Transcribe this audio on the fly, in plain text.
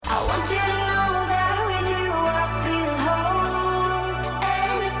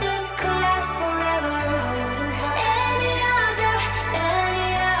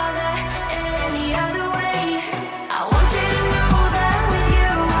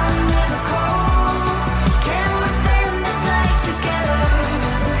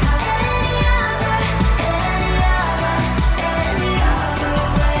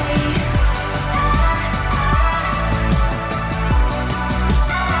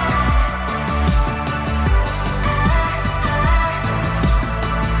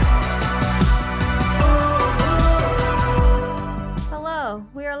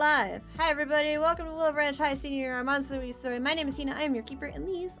everybody, welcome to Wilbranch High Senior, our monster week story. My name is Tina, I am your keeper, and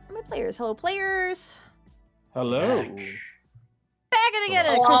these are my players. Hello, players! Hello! Back it again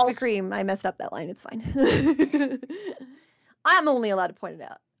at Krispy Kreme. I messed up that line, it's fine. I'm only allowed to point it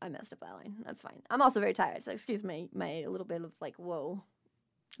out. I messed up that line, that's fine. I'm also very tired, so excuse my little bit of like, whoa.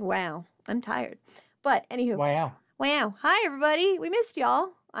 Wow, I'm tired. But, anywho. Wow. Hi, everybody, we missed y'all.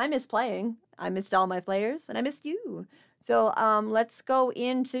 I missed playing. I missed all my players, and I missed you. So let's go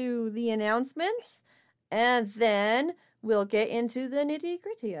into the announcements, and then we'll get into the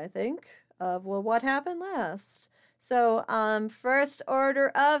nitty-gritty, I think, of what happened last. So first order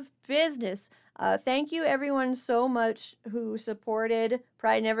of business. Thank you, everyone, so much who supported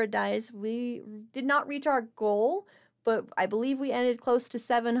Pride Never Dies. We did not reach our goal, but I believe we ended close to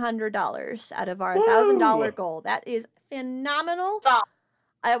 $700 out of our $1,000 goal. That is phenomenal. Stop.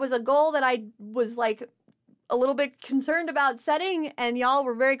 It was a goal that I was like a little bit concerned about setting, and y'all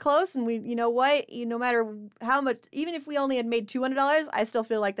were very close, and we, you know what, no matter how much, even if we only had made $200, I still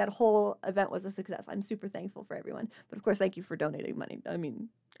feel like that whole event was a success. I'm super thankful for everyone, but of course, thank you for donating money. I mean,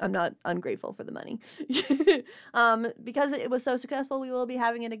 I'm not ungrateful for the money. Because it was so successful, we will be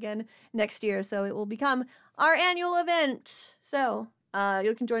having it again next year, so it will become our annual event. So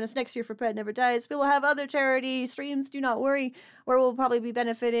you can join us next year for Pride Never Dies. We will have other charity streams, do not worry, where we'll probably be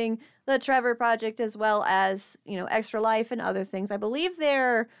benefiting the Trevor Project as well as, Extra Life and other things. I believe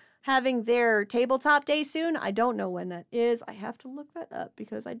they're having their tabletop day soon. I don't know when that is. I have to look that up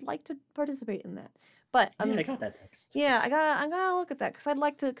because I'd like to participate in that. But yeah, I got that text. Yeah, I gotta look at that because I'd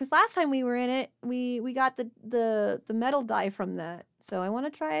like to. Because last time we were in it, we got the metal die from that, so I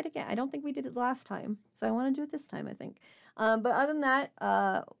want to try it again. I don't think we did it last time, so I want to do it this time, I think. But other than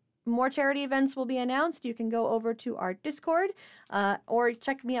that, more charity events will be announced. You can go over to our Discord or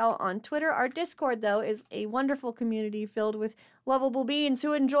check me out on Twitter. Our Discord, though, is a wonderful community filled with lovable beings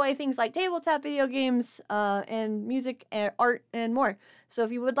who enjoy things like tabletop video games and music, art, and more. So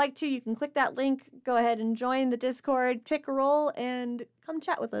if you would like to, you can click that link, go ahead and join the Discord, pick a role, and come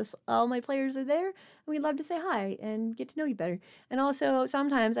chat with us. All my players are there, and we'd love to say hi and get to know you better. And also,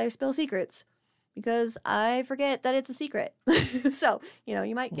 sometimes I spill secrets, because I forget that it's a secret. So,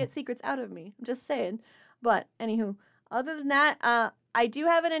 you might get secrets out of me. I'm just saying. But, anywho, other than that, I do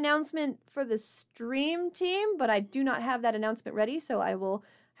have an announcement for the stream team, but I do not have that announcement ready, so I will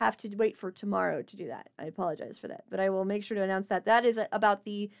have to wait for tomorrow to do that. I apologize for that. But I will make sure to announce that. That is about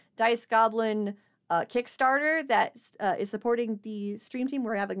the Dice Goblin Kickstarter that is supporting the stream team.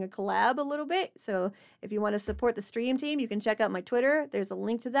 We're having a collab a little bit, so if you want to support the stream team, you can check out my Twitter. There's a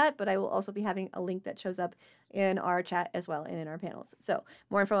link to that, but I will also be having a link that shows up in our chat as well and in our panels. So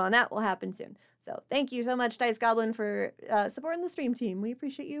more info on that will happen soon. So thank you so much, Dice Goblin, for supporting the stream team. We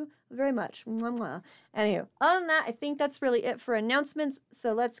appreciate you very much. Mwah, mwah. Anywho, other than that, I think that's really it for announcements.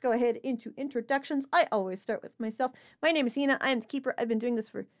 So let's go ahead into introductions. I always start with myself. My name is Hina. I am the keeper. I've been doing this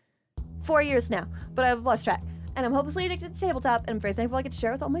for 4 years now, but I've lost track. And I'm hopelessly addicted to tabletop, and I'm very thankful I get to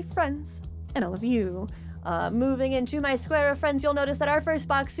share with all my friends and all of you. Moving into my square of friends, you'll notice that our first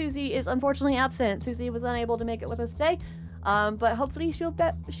box, Susie, is unfortunately absent. Susie was unable to make it with us today, but hopefully she'll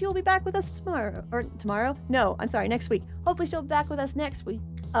be back with us tomorrow. Or tomorrow? No, I'm sorry, next week. Hopefully she'll be back with us next week.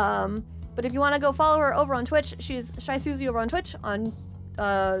 But if you want to go follow her over on Twitch, she's Shy Susie over on Twitch, on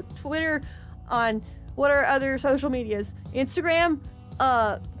Twitter, on what are other social medias? Instagram,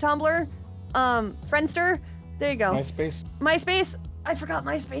 Tumblr, Friendster. There you go. MySpace. I forgot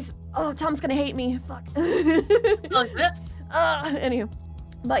MySpace. Oh, Tom's gonna hate me. Fuck. Anywho.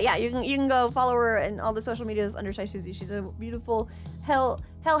 But yeah, you can go follow her and all the social medias under Shy Susie. She's a beautiful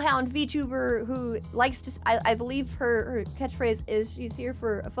hellhound VTuber who likes to. I believe her catchphrase is she's here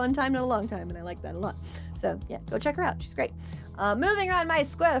for a fun time, not a long time, and I like that a lot. So yeah, go check her out. She's great. Moving on, my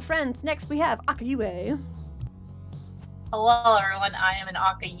square of friends. Next we have Akayue. Hello, everyone. I am an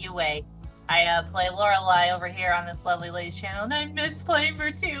Akayue. I play Lorelai over here on this lovely lady's channel, and I missed playing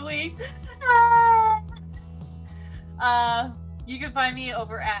for 2 weeks. You can find me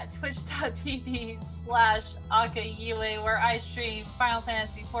over at twitch.tv/Akayue, where I stream Final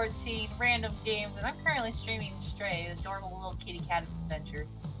Fantasy XIV, random games, and I'm currently streaming Stray, adorable little kitty cat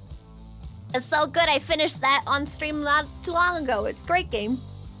adventures. It's so good. I finished that on stream not too long ago. It's a great game.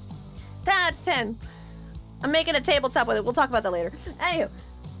 10 out of 10. I'm making a tabletop with it. We'll talk about that later. Anywho,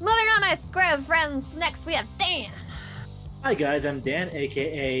 moving on my square of friends. Next we have Dan. Hi guys, I'm Dan,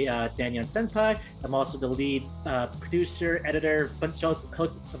 aka Danyan Senpai. I'm also the lead producer, editor, host of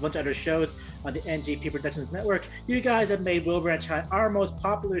a bunch of other shows on the NGP Productions Network. You guys have made Wilbranch High our most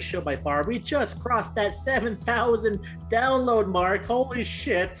popular show by far. We just crossed that 7,000 download mark. Holy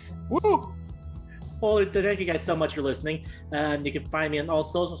shit! Woo! Well, thank you guys so much for listening. And you can find me on all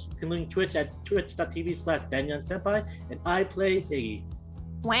socials, including Twitch at twitch.tv/DanionSenpai. And I play Iggy.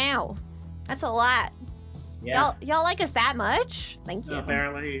 Wow. That's a lot. Yeah. Y'all like us that much? Thank you.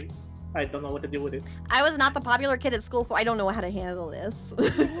 Apparently, I don't know what to do with it. I was not the popular kid at school, so I don't know how to handle this.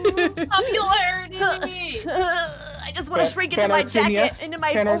 Popularity! I just want to shrink into my jacket, into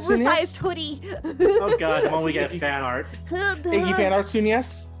my oversized hoodie. Oh god, when we get fan art. Iggy fan art soon,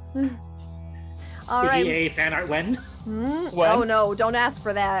 yes? All right. Iggy fan art when? When? Oh no, don't ask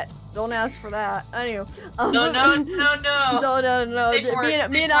for that. Don't ask for that. Anyway. No. No. Big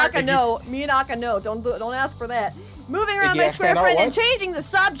Me and Aka know. Me and Aka know. Don't ask for that. Moving around my square friend and changing the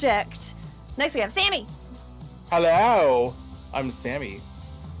subject. Next we have Sammy. Hello, I'm Sammy.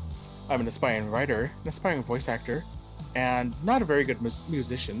 I'm an aspiring writer, an aspiring voice actor, and not a very good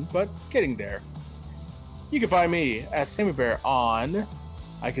musician, but getting there. You can find me as Sammy Bear on,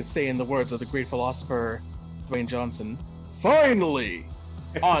 I could say in the words of the great philosopher Dwayne Johnson, finally,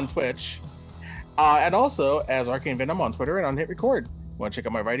 on Twitch. And also as Arcane Venom on Twitter and on Hit Record. Want to check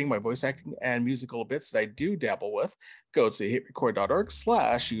out my writing, my voice acting, and musical bits that I do dabble with? Go to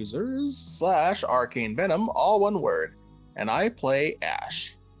hitrecord.org/users/Arcane Venom, all one word. And I play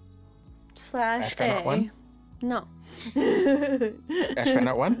Ash. Ash fan art one? No. Ash fan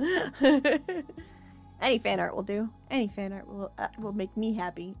art one? Any fan art will do. Any fan art will make me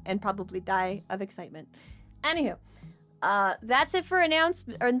happy and probably die of excitement. Anywho, that's it for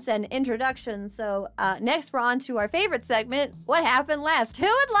announcements and introductions. So next we're on to our favorite segment, What Happened Last? Who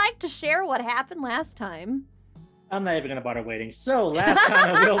would like to share what happened last time? I'm not even going to bother waiting. So last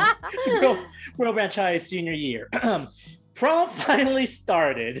time at Wilbranch High senior year, prom finally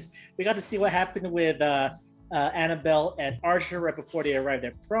started. We got to see what happened with Annabelle and Archer right before they arrived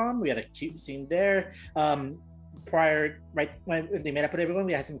at prom. We had a cute scene there. Right when they met up with everyone,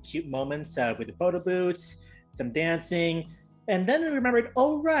 we had some cute moments with the photo booths, some dancing, and then we remembered,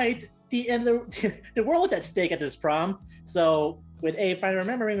 oh right, the world is at stake at this prom. So with A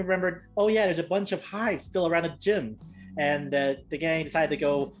finally remembered, oh yeah, there's a bunch of hives still around the gym, and the gang decided to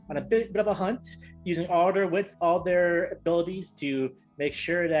go on a bit of a hunt, using all their wits, all their abilities to make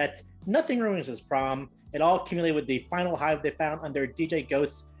sure that nothing ruins this prom. It all accumulated with the final hive they found under DJ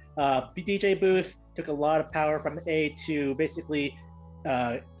Ghost's DJ booth. Took a lot of power from A to basically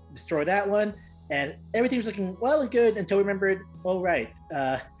destroy that one. And everything was looking well and good until we remembered, oh right,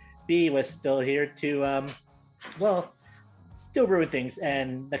 B was still here to, still ruin things.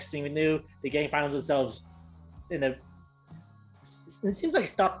 And next thing we knew, the gang found themselves in it seems like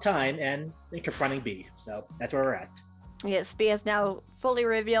stop time and confronting B. So that's where we're at. Yes, B has now fully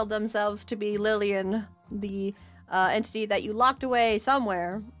revealed themselves to be Lilian, the entity that you locked away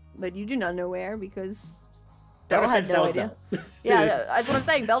somewhere, but you do not know where because Belle had no idea. Yeah, that's what I'm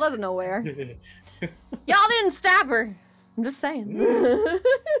saying. Belle doesn't know where. Y'all didn't stab her. I'm just saying.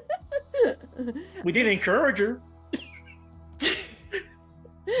 We didn't encourage her.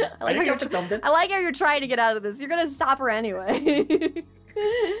 I like how you're trying to get out of this. You're gonna stop her anyway.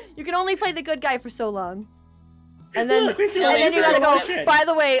 You can only play the good guy for so long. And then you gotta go. By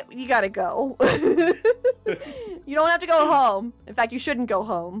the way, you gotta go. You don't have to go home. In fact, you shouldn't go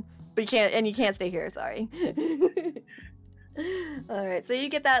home. But you can't stay here. Sorry. All right, so you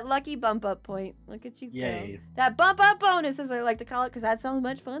get that lucky bump up point. Look at you go. Yay. That bump up bonus, as I like to call it, because that sounds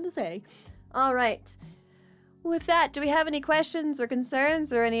much fun to say. All right. With that, do we have any questions or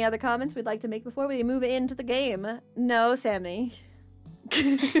concerns or any other comments we'd like to make before we move into the game? No, Sammy.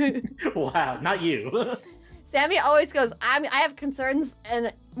 Wow, not you. Sammy always goes, I have concerns,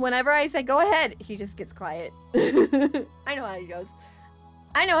 and whenever I say go ahead, he just gets quiet. I know how he goes.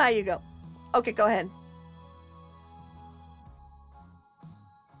 I know how you go. Okay, go ahead.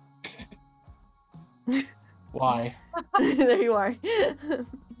 Why? There you are.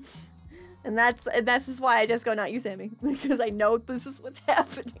 And that's just why I just go, not you, Sammy, because I know this is what's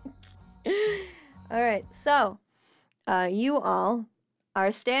happening. All right, so you all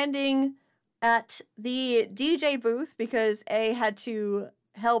are standing at the DJ booth because A had to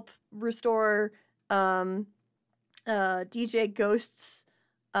help restore DJ Ghost's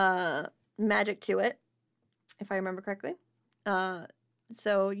magic to it, if I remember correctly.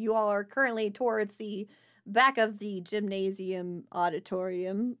 So you all are currently towards the back of the gymnasium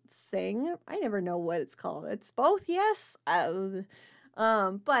auditorium thing. I never know what it's called. It's both, yes. But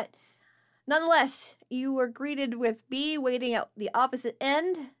nonetheless, you were greeted with B waiting at the opposite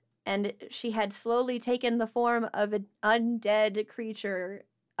end, and she had slowly taken the form of an undead creature,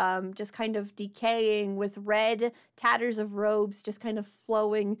 just kind of decaying with red tatters of robes just kind of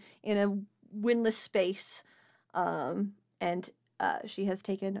flowing in a windless space. And she has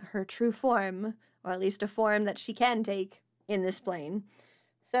taken her true form or at least a form that she can take in this plane.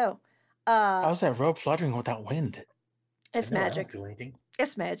 So, How's that rope fluttering without wind? it's I don't magic. feel anything.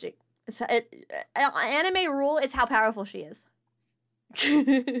 It's magic. Anime rule, it's how powerful she is.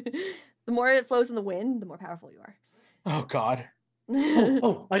 The more it flows in the wind, the more powerful you are. Oh God.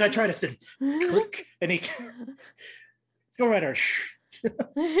 Oh, I try to sit. Click. And he... Let's go right there.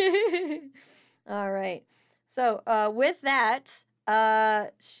 All right. So with that,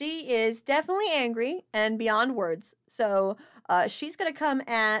 she is definitely angry and beyond words. So she's going to come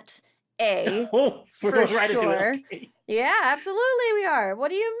at A. Oh, we're For going right into sure. it. Okay. Yeah, absolutely we are. What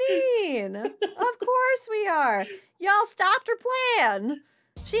do you mean? Of course we are. Y'all stopped her plan.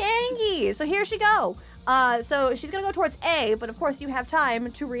 She angry. So here she go. So she's going to go towards A, but of course you have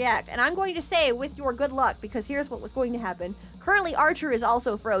time to react. And I'm going to say with your good luck, because here's what was going to happen. Currently, Archer is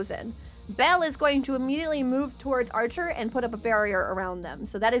also frozen. Belle is going to immediately move towards Archer and put up a barrier around them.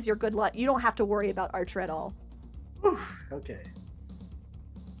 So that is your good luck. You don't have to worry about Archer at all. Okay.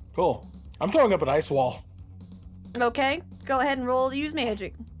 Cool. I'm throwing up an ice wall. Okay, go ahead and roll to use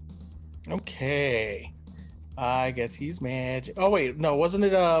magic. Okay. I get to use magic. Oh wait, no, wasn't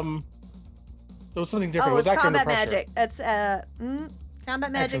it there was something different. Oh, It was it's acting under combat pressure. magic. That's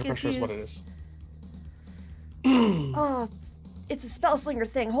combat magic Acting under is pressure used. is what it is. Oh, it's a spell slinger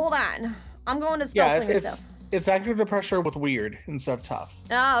thing. Hold on. I'm going to spell Yeah, slinger it's stuff. it's acting under pressure with weird instead of tough.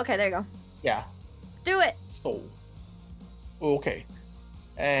 Oh, okay, there you go. Yeah. Do it. So okay.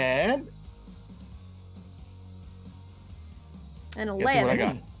 And An guess what I 11.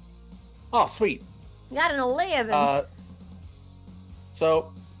 got. Oh, sweet. You got an 11.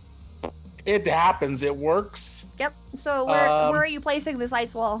 So it happens. It works. Yep. So where are you placing this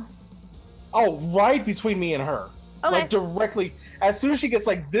ice wall? Oh, right between me and her. Okay. Like directly. As soon as she gets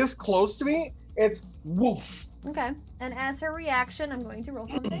like this close to me, it's woof. Okay. And as her reaction, I'm going to roll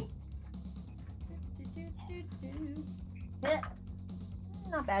something. Yeah.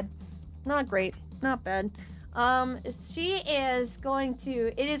 Not bad. Not great. Not bad. She is going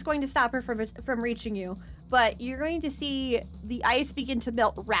to. It is going to stop her from reaching you. But you're going to see the ice begin to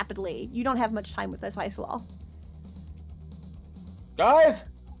melt rapidly. You don't have much time with this ice wall. Guys,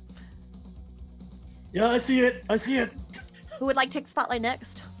 Yeah, I see it. I see it. Who would like to take the spotlight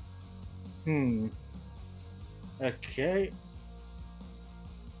next? Okay.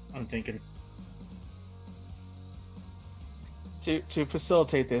 I'm thinking. to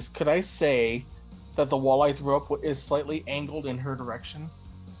facilitate this, could I say that the wall I threw up is slightly angled in her direction?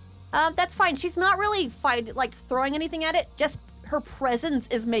 That's fine. She's not really throwing anything at it. Just her presence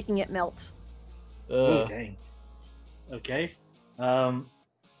is making it melt. Oh, dang. Okay.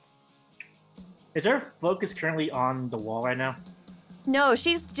 Is her focus currently on the wall right now? No,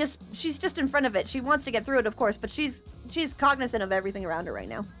 she's just in front of it. She wants to get through it, of course, but she's cognizant of everything around her right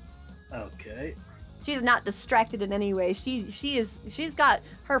now. Okay. She's not distracted in any way. She's got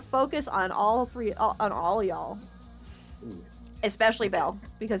her focus on all y'all. Ooh. Especially Belle,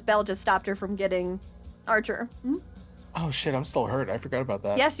 because Belle just stopped her from getting Archer. Oh shit, I'm still hurt. I forgot about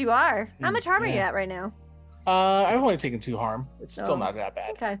that. Yes, you are. How much harm are you yeah. at right now? I've only taken 2 harm. It's still Oh. not that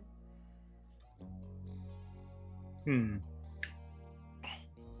bad. Okay.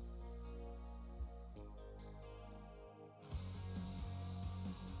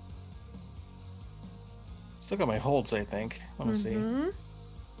 Still got my holds, I think. Let me see. Mm-hmm.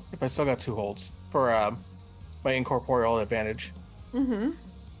 If I still got 2 holds for my incorporeal advantage. Mm-hmm.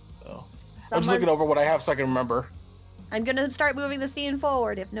 So I'm just looking over what I have so I can remember. I'm gonna start moving the scene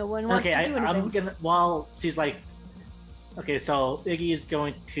forward if no one wants Okay, to do anything. I'm gonna. While she's like, okay, so Iggy is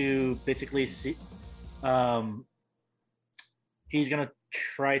going to basically see. He's gonna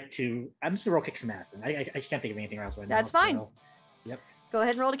try to. I'm just gonna roll kick some ass. Then. I can't think of anything else right now. That's fine. So, yep. Go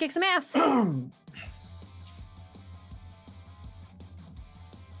ahead and roll to kick some ass.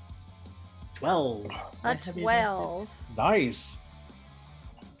 12. A 12. Nice.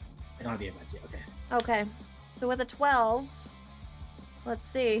 I don't have the advance yet. Okay. Okay. So with a 12, let's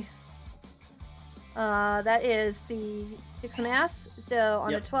see. That is the kick some ass. So on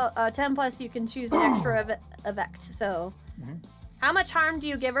Yep. a 12, 10 plus, you can choose an extra effect. So, how much harm do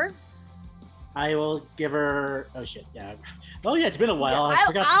you give her? I will give her. Oh shit! Yeah. Oh yeah, it's been a while. I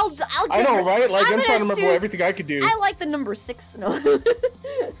forgot. I'll I give know, her. right? Like, I'm gonna trying to remember choose- everything I could do. I like the number 6. No. I just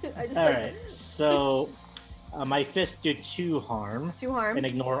All like right. So, my fists do 2 harm 2 harm. and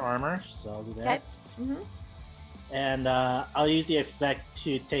ignore armor. So I'll do that. Mm-hmm. And I'll use the effect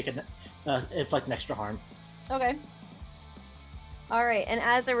to take an inflict an extra harm. Okay. All right, and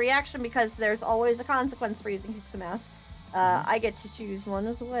as a reaction, because there's always a consequence for using kick some ass, I get to choose one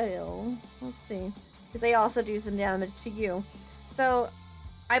as well. Let's see, because they also do some damage to you. So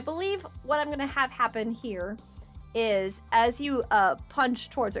I believe what I'm gonna have happen here is as you punch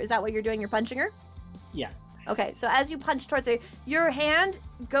towards her. Is that what you're doing? You're punching her? Yeah. Okay, so as you punch towards her, your hand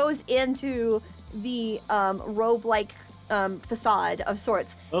goes into the robe-like facade of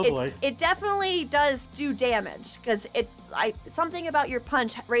sorts. Oh boy. It definitely does do damage because something about your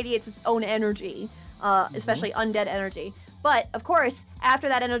punch radiates its own energy, especially undead energy. But of course, after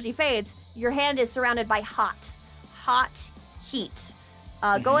that energy fades, your hand is surrounded by hot heat.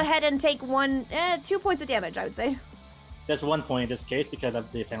 Go ahead and take 2 points of damage, I would say. That's 1 point in this case because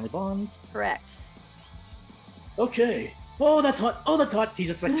of the family bond. Correct. Okay. Oh, that's hot. Oh, that's hot. He's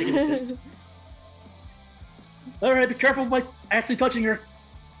just like shaking his fist. All right, be careful by actually touching her.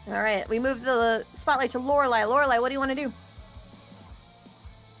 All right, we move the spotlight to Lorelai. Lorelai, what do you want to do?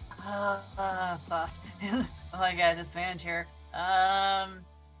 Fuck. Oh my god, disadvantage here. I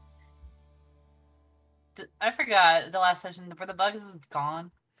forgot the last session. Were the bugs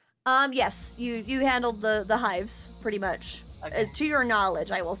gone? Yes, you handled the hives pretty much. Okay. To your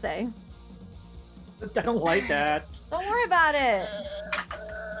knowledge, I will say. I don't like that. Don't worry about it.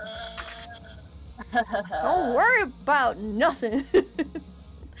 Don't worry about nothing.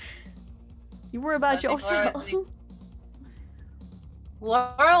 You worry about yourself.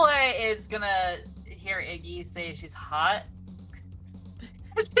 Lorelai is gonna hear Iggy say she's hot.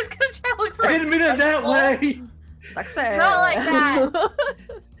 She's gonna try to look for. I didn't mean it that way. Success. Not like that.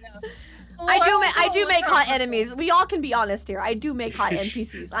 I do make hot enemies. We all can be honest here. I do make hot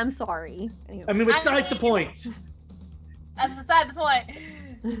NPCs. I'm sorry. Anyway. I mean, besides the point. That's beside the point.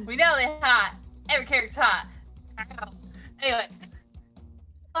 We know they're hot. Every character's hot. Anyway,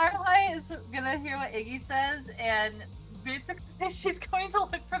 Lorelai is gonna hear what Iggy says, and basically she's going to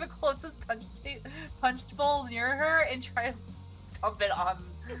look for the closest punch bowl near her and try to pump it on.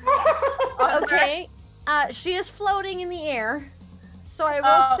 Okay. She is floating in the air. So I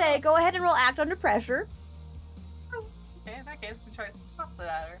will say, go ahead and roll act under pressure. Okay, in that case, we try to toss it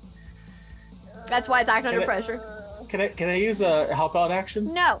at her. That's why it's act under pressure. Can I use a help out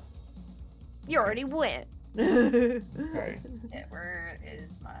action? No. You already went. Alright. Yeah, where is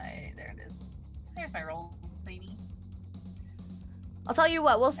my... There it is. There's my rolls, baby. I'll tell you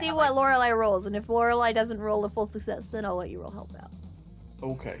what, we'll see what Lorelai rolls, and if Lorelai doesn't roll a full success, then I'll let you roll help out.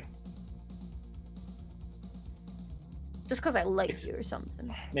 Okay. Just because I like you or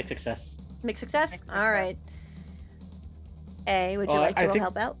something. Make success. Make success? Make success. Alright. A, would you like to roll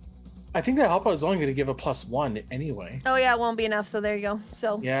help out? I think that help out is only going to give a +1 anyway. Oh yeah, it won't be enough, so there you go.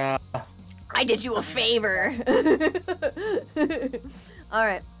 So Yeah. I did you a favor.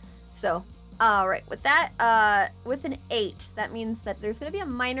 Alright. So, alright, with that, with an 8, that means that there's gonna be a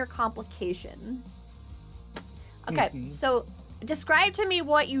minor complication. Okay, so describe to me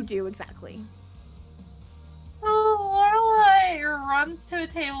what you do exactly. Lorelai runs to a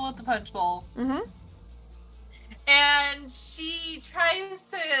table with the punch bowl. Mm-hmm. And she tries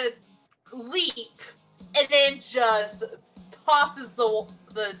to leap and then just tosses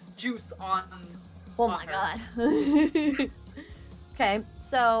the juice on. Oh my god. Okay,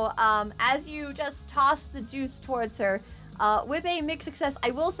 so as you just toss the juice towards her, with a mixed success,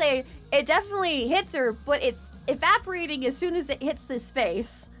 I will say it definitely hits her, but it's evaporating as soon as it hits this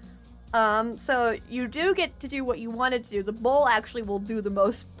space. So you do get to do what you wanted to do. The bowl actually will do the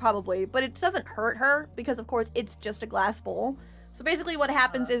most, probably, but it doesn't hurt her because, of course, it's just a glass bowl. So basically what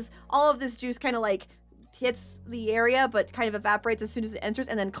happens is all of this juice kind of like hits the area, but kind of evaporates as soon as it enters,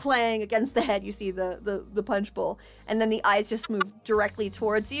 and then clang against the head, you see the punch bowl. And then the eyes just move directly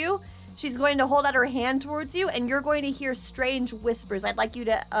towards you. She's going to hold out her hand towards you, and you're going to hear strange whispers. I'd like you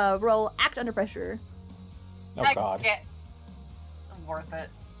to roll act under pressure. Oh god. Okay. Worth it.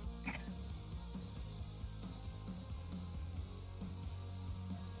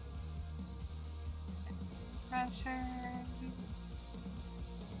 Pressure.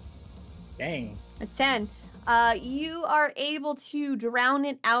 Dang. A 10. You are able to drown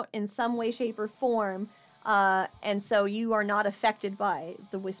it out in some way, shape, or form, and so you are not affected by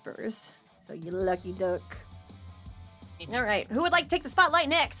the whispers. So you lucky duck. All right, who would like to take the spotlight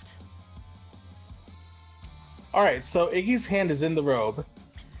next? All right, so Iggy's hand is in the robe.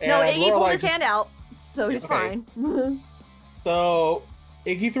 No, and Iggy pulled Lorelai his hand out, so he's Okay. fine. So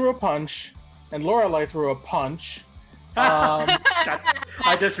Iggy threw a punch, and Lorelai threw a punch.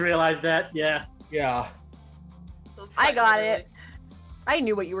 I just realized that. Yeah. Yeah. I got it. I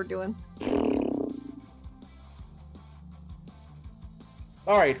knew what you were doing.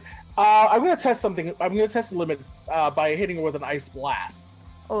 All right. I'm gonna test something. I'm gonna test the limits by hitting her with an ice blast.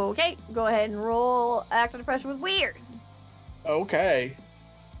 Okay, go ahead and roll act under pressure with weird. Okay.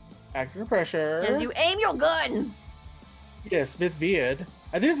 Act under pressure. As you aim your gun. Yes, with weird.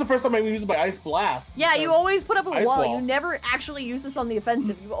 I think it's the first time I've used my Ice Blast. Yeah, you always put up a Ice wall. wall. You never actually use this on the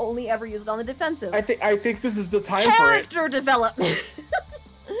offensive. You only ever use it on the defensive. I think this is the time for it. Character development.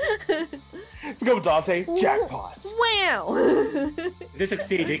 Become Dante. Jackpot. Wow. If this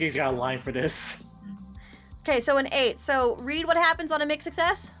succeeds, Iggy's got a line for this. Okay, so an 8. So read what happens on a mixed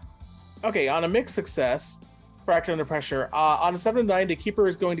success. Okay, on a mixed success, for acting under pressure, on a 7 to 9, the keeper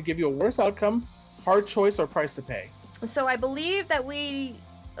is going to give you a worse outcome, hard choice, or price to pay. So I believe that we.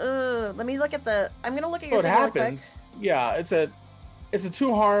 Let me look at the. I'm gonna look at your What thing real quick. happens? Yeah, it's a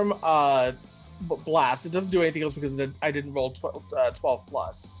 2 harm blast. It doesn't do anything else because I didn't roll 12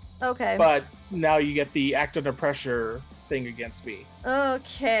 plus. Okay. But now you get the act under pressure thing against me.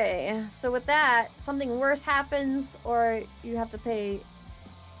 Okay. So with that, something worse happens, or you have to pay.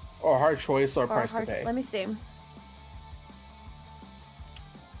 Or hard choice or price to pay. Let me see.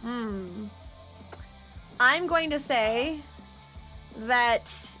 I'm going to say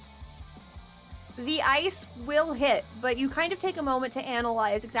that the ice will hit, but you kind of take a moment to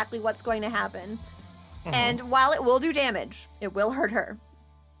analyze exactly what's going to happen. Mhm. And while it will do damage, it will hurt her.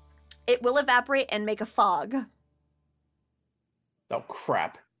 It will evaporate and make a fog. Oh,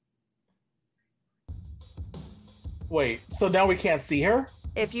 crap. Wait, so now we can't see her?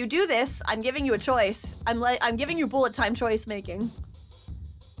 If you do this, I'm giving you a choice. I'm giving you bullet time choice making.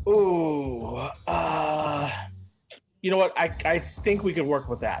 Ooh, you know what? I think we could work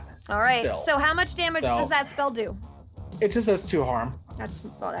with that. All right. Still. So how much damage No. does that spell do? It just says 2 harm. That's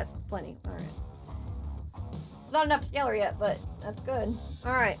plenty. All right. It's not enough to kill her yet, but that's good.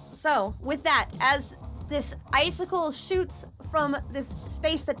 All right. So with that, as this icicle shoots from this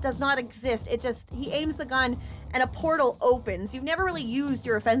space that does not exist, he aims the gun and a portal opens. You've never really used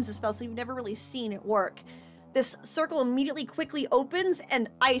your offensive spell, so you've never really seen it work. This circle immediately quickly opens and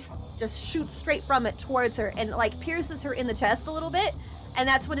ice just shoots straight from it towards her and like pierces her in the chest a little bit. And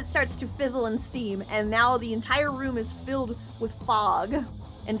that's when it starts to fizzle and steam. And now the entire room is filled with fog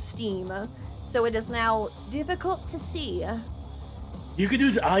and steam. So it is now difficult to see. You could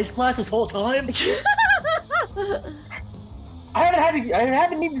do the ice blast this whole time? I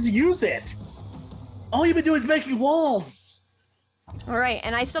haven't needed to use it. All you've been doing is making walls. All right,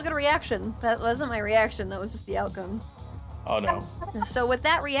 and I still get a reaction. That wasn't my reaction, that was just the outcome. Oh no. So with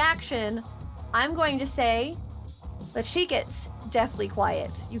that reaction, I'm going to say that she gets deathly quiet.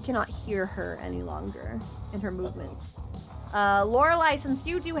 You cannot hear her any longer in her movements. Lorelei, since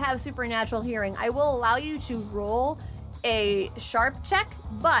you do have supernatural hearing, I will allow you to roll a sharp check,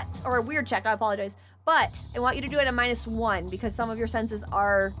 or a weird check, I apologize. But I want you to do it at -1 because some of your senses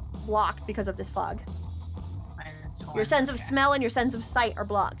are blocked because of this fog. Your sense of smell and your sense of sight are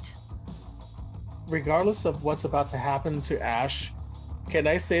blocked. Regardless of what's about to happen to Ash, can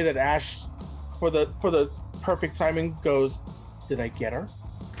I say that Ash, for the perfect timing, goes, "Did I get her?"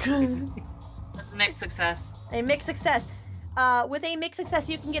 Mixed success. A mixed success. With a mixed success,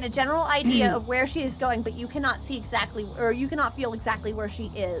 you can get a general idea of where she is going, but you cannot see exactly, or you cannot feel exactly where she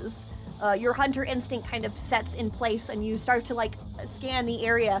is. Your hunter instinct kind of sets in place, and you start to like scan the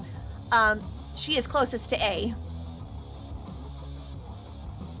area. She is closest to A.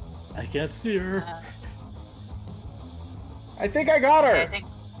 I can't see her. I think I got her. I think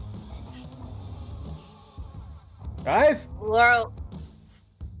Guys, Laurel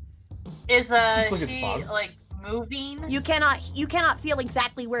is Just look at she Bob. like moving? You cannot feel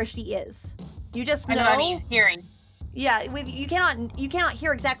exactly where she is. You just know. I mean hearing. Yeah, you cannot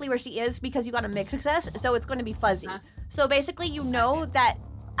hear exactly where she is because you got a mixed success, so it's going to be fuzzy. Uh-huh. So basically, you know that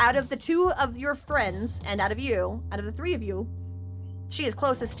out of the 2 of your friends and out of the 3 of you, she is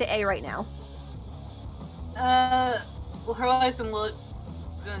closest to A right now. Well, her eyes gonna look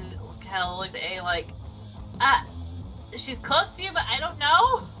kind of look at A like, she's close to you, but I don't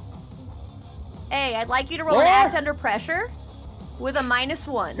know. A, I'd like you to roll an Where? act under pressure with a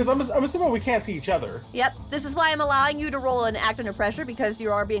 -1. because I'm assuming we can't see each other. Yep, this is why I'm allowing you to roll an act under pressure because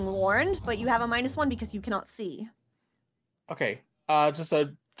you are being warned, but you have a -1 because you cannot see. Okay, just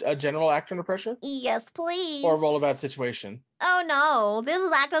a general act under pressure, Yes, please. or roll a bad situation. Oh no, this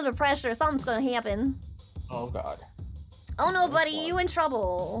is act under pressure. Something's gonna happen. Oh god, Oh no, Minus buddy, 1. you in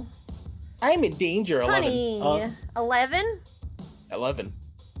trouble. I'm in danger. 11. Honey, 11? 11.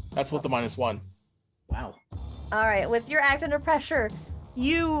 That's with the -1. Wow. All right, with your act under pressure,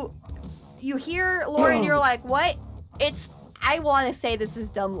 you hear Laura and you're like, what? I want to say this is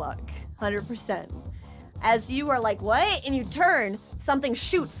dumb luck, 100%. As you are like, what? And you turn, something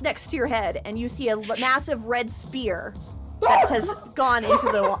shoots next to your head, and you see a massive red spear that has gone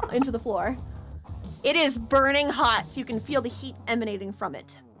into the floor. It is burning hot. You can feel the heat emanating from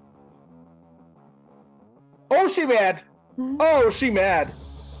it. Oh, she mad. Oh, she mad.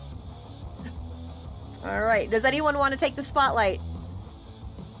 All right. Does anyone want to take the spotlight?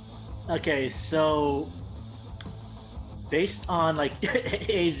 Okay, so based on like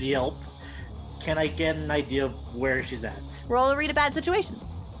A's Yelp, can I get an idea of where she's at? Roll to read a bad situation.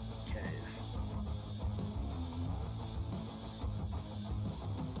 Okay.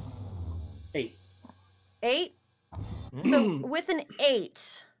 Eight. 8. So with an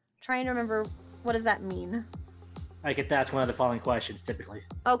 8, trying to remember, what does that mean? I get to ask one of the following questions typically.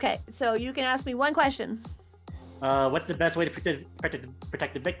 Okay, so you can ask me one question. What's the best way to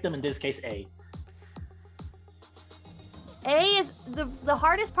protect the victim? In this case, A. A is the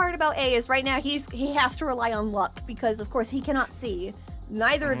hardest part about A is right now he has to rely on luck because of course he cannot see.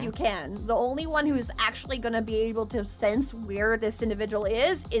 Neither of you can. The only one who's actually going to be able to sense where this individual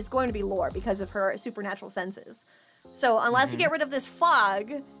is going to be Lore because of her supernatural senses. So unless you get rid of this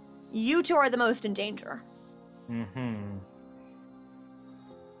fog, you two are the most in danger.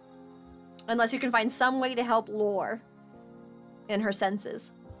 Unless you can find some way to help Lore in her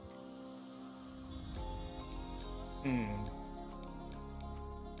senses.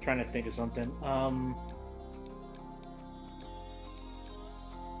 Trying to think of something.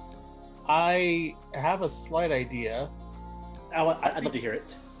 I have a slight idea. I'd love to hear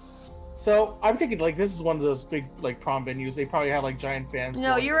it. So I'm thinking like this is one of those big like prom venues. They probably have like giant fans.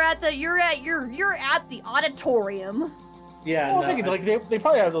 No, you're at the auditorium. Yeah, I was thinking like they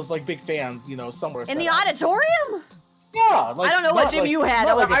probably have those like big fans, you know, somewhere. In the set up. auditorium? Yeah. Like, I don't know what not gym like- you had.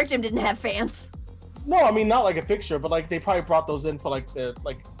 not like Our a- gym didn't have fans. No, I mean not like a fixture, but like they probably brought those in for like the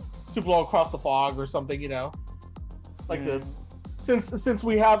to blow across the fog or something, you know. Like the since Do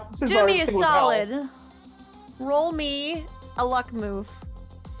our me a thing was hell- solid. Roll me a luck move.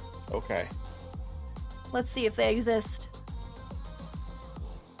 Okay. Let's see if they exist.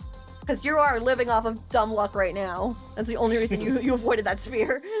 Because you are living off of dumb luck right now. That's the only reason you avoided that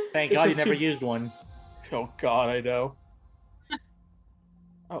spear. Thank It's God you just never too- used one. Oh God, I know.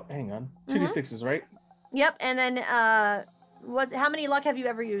 Oh, hang on. 2d6s, right? Yep, and then how many luck have you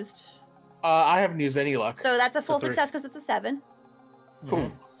ever used? I haven't used any luck. So that's a full Three. success because it's a 7.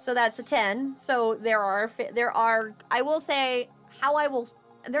 Cool. So that's a 10. So there are I will say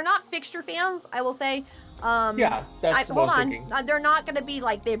they're not fixture fans. I will say Yeah, that's what I hold was on. thinking. They're not going to be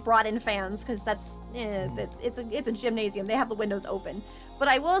like they brought in fans because it's a gymnasium. They have the windows open. But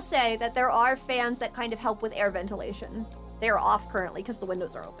I will say that there are fans that kind of help with air ventilation. They are off currently because the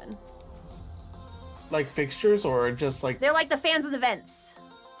windows are open. Like fixtures or just like They're like the fans of the vents.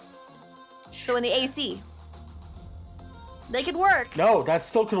 So in the AC. They could work. No, that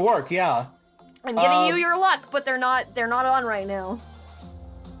still could work, yeah. I'm giving you your luck, but they're not on right now.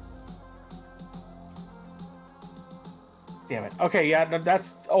 Damn it. Okay, yeah,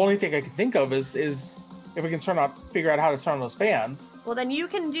 that's the only thing I can think of is if we can figure out how to turn on those fans. Well, then you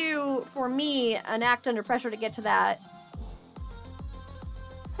can do, for me, an act under pressure to get to that.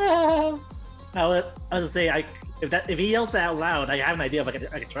 I was gonna say if he yells that out loud, I have an idea if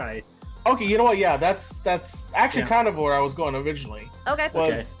I could try. Okay, you know what? Yeah, that's actually Yeah. kind of where I was going originally. Okay.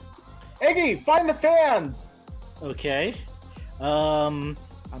 Was Iggy, find the fans. Okay. I'm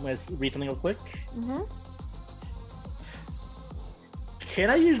gonna read something real quick. Mm-hmm. Can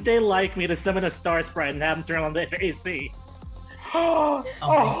I use They Like Me to summon a star sprite and have him turn on the AC? Oh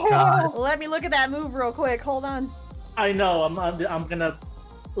my God. Let me look at that move real quick. Hold on. I know. I'm gonna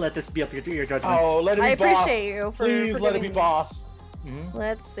let this be up to your judgment. Oh, let it be I boss. appreciate you for Please let it giving be me- boss.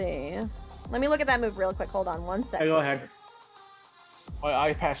 Let's see. Let me look at that move real quick. Hold on one second. Go ahead. My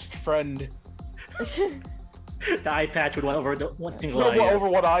eye patched friend. The eye patch would went over the one single No, eye. yes. over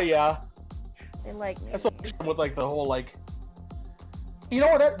one eye, yeah. They like me. That's a picture with like the whole like. You know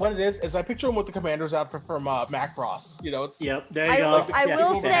what it is I picture him with the commander's outfit from Macross. You know, it's Yep. There you I go. will, I Yeah,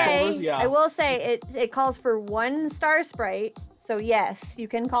 will yeah. say, Shoulders, yeah. I will say, it calls for 1 star sprite. So yes, you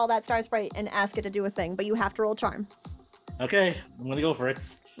can call that star sprite and ask it to do a thing, but you have to roll charm. Okay, I'm gonna go for it.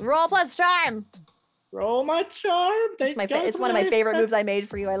 Roll plus charm. Roll my charm. It's, it's one of my favorite moves I made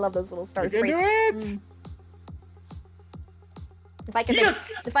for you. I love those little star You can sprites. do it! If I can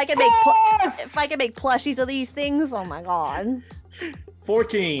Yes! if I can make plushies of these things, oh my god.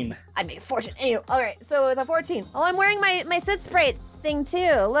 14. I'd make a fortune. Anyway, all right. So with a 14. Oh, I'm wearing my Sid sprite thing too.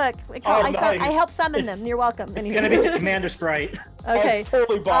 Look, I nice. help summon them. You're welcome. It's gonna be the commander sprite. Okay. That's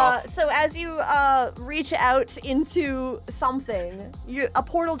totally boss. So as you reach out into something, a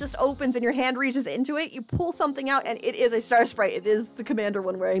portal just opens and your hand reaches into it. You pull something out and it is a star sprite. It is the commander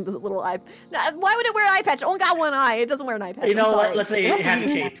one wearing the little eye. Now, why would it wear an eye patch? It only got one eye. It doesn't wear an eye patch. You know I'm what? sorry. Let's say it has a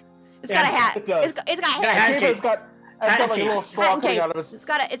cape. It's got a hat. It does. It's got a Yeah, hat. hat It's got It's got like a little Hat straw and coming cape. out of its. It's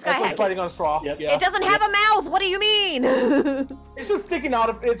got a It's like hat. biting on a straw. Yep. Yeah. It doesn't have a mouth. What do you mean? It's just sticking out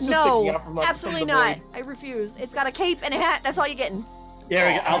of. It's just No, sticking out from like, absolutely from the not. blade. I refuse. It's got a cape and a hat. That's all you're getting. There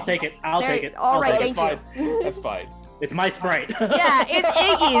we go. I'll take it. I'll There- take it. all I'll right, take That's it. thank fine. That's fine. It's my Sprite. Yeah, it's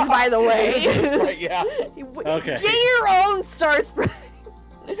Iggy's, by the way. That's right. Yeah. Okay. Get your own Star Sprite.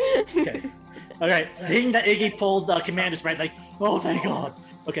 Okay. All right. Seeing that Iggy pulled Commander Sprite, like, oh, thank God.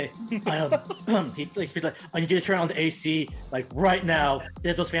 Okay. He like speaks like, I need you to turn on the AC like right now.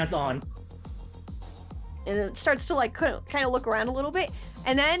 Get those fans on. And it starts to like kind of look around a little bit.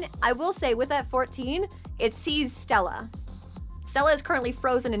 And then I will say with that 14, it sees Stella. Stella is currently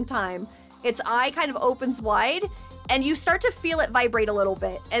frozen in time. Its eye kind of opens wide and you start to feel it vibrate a little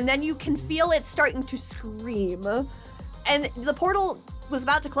bit. And then you can feel it starting to scream. And the portal was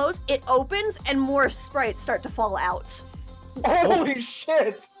about to close. It opens and more sprites start to fall out. Holy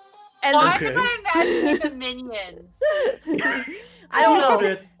shit! And Why Okay. am I imagining the minions? I don't Oh, know.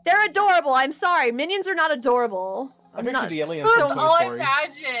 shit. They're adorable. I'm sorry. Minions are not adorable. I I'm picture not. the aliens from Toy Oh, I Story.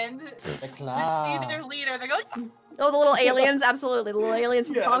 imagined. The They claw. see their leader. They go. Oh, the little aliens, absolutely. The little aliens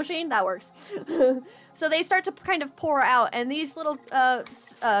from the claw Yes. machine, that works. So they start to kind of pour out, and these little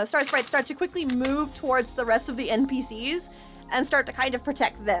star sprites start to quickly move towards the rest of the NPCs and start to kind of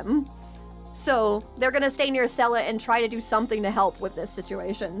protect them. So they're gonna stay near Stella and try to do something to help with this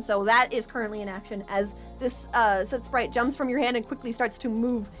situation. So that is currently in action as this Soot Sprite jumps from your hand and quickly starts to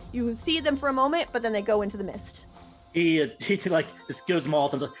move. You see them for a moment, but then they go into the mist. He like just gives them all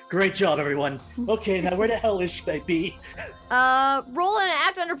thumbs up. Great job, everyone. Okay, now where the hell should I be? Roll an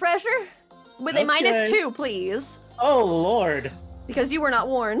act under pressure with a Okay. -2, please. Oh Lord. Because you were not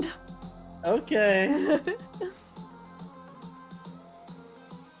warned. Okay.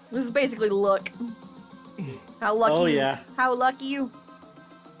 This is basically luck. How lucky Oh you. yeah. How lucky you.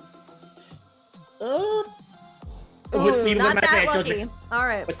 Ooh, Ooh, not my that bad, lucky. children.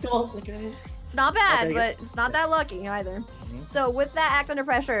 Alright. But still, okay. It's not bad, take but it's not that lucky either. Mhm. So with that act under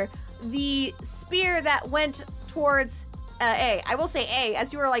pressure, the spear that went towards A, I will say A,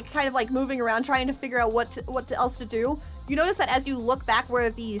 as you were like kind of like moving around trying to figure out what else to do, you notice that as you look back where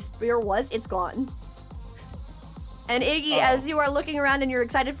the spear was, it's gone. And Iggy, as you are looking around and you're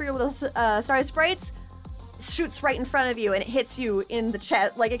excited for your little star sprites, shoots right in front of you and it hits you in the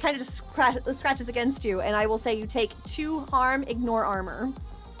chest. Like it kind of just scratches against you. And I will say you take 2 harm, ignore armor.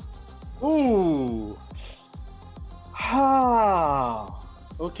 Ooh. How?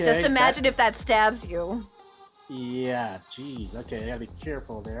 Okay. Just imagine if that stabs you. Yeah, jeez. Okay, I gotta be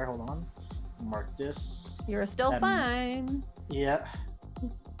careful there. Hold on. Mark this. You're still fine. Yeah.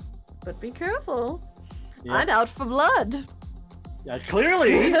 But be careful. Yeah. I'm out for blood. Yeah,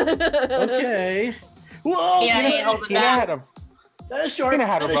 clearly. Okay. Whoa! Yeah, he held it Tina back. had a That is short. Tina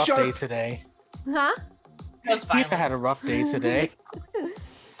had a That is rough short. day today. Huh? That's fine. Tina had a rough day today.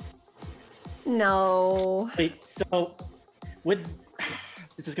 No. Wait, so with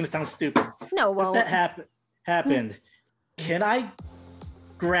this is gonna sound stupid. No, Once won't. that happened, can I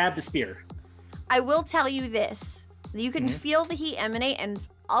grab the spear? I will tell you this. You can feel the heat emanate and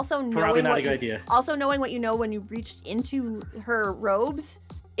also Probably knowing not what a good idea. Also knowing what you know when you reached into her robes,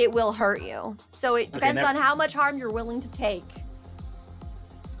 it will hurt you. So it depends on how much harm you're willing to take.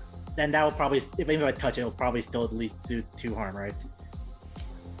 Then that will probably, if even if I touch it, it'll probably still at least do 2 harm, right?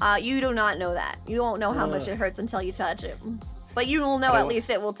 You do not know that. You won't know how much it hurts until you touch it. But you will know But I at wa- least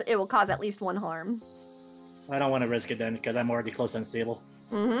it will cause at least 1 harm. I don't want to risk it then because I'm already close and stable.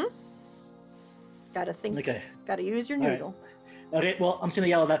 Mm-hmm. Gotta think. Okay. Gotta use your All right. noodle. Okay, well, I'm just gonna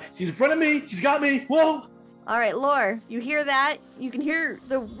yell that. She's in front of me. She's got me. Whoa! All right, Lore, you hear that? You can hear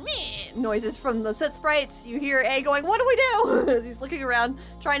the meh noises from the Soot Sprites. You hear A going, what do we do? As he's looking around,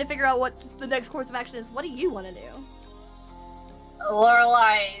 trying to figure out what the next course of action is. What do you want to do?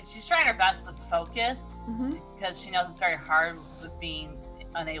 Lorelai, she's trying her best to focus Mm-hmm. because she knows it's very hard with being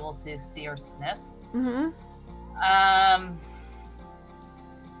unable to see or sniff. Mm-hmm.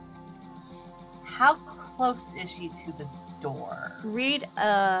 How close is she to the door?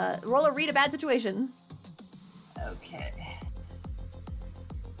 Roll a read a bad situation. Okay.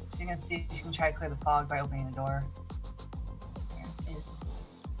 She's gonna see if she can try to clear the fog by opening the door. There it is.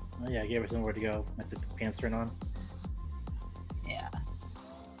 Oh yeah, I gave her somewhere to go. That's the pants turn on. Yeah.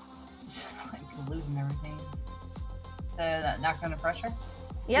 Just like losing everything. So not under pressure?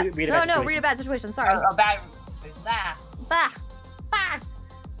 Yep. Read a No, bad no, situation. read a bad situation. Sorry. A bad that. Bah! Bah!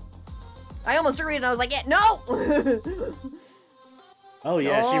 I almost agreed and I was like, yeah, no! Oh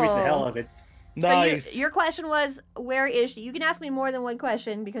yeah, she reached the hell of it. Nice. So your question was, where is she? You can ask me more than one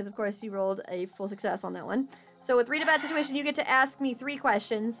question because, of course, you rolled a full success on that one. So with read a bad situation, you get to ask me 3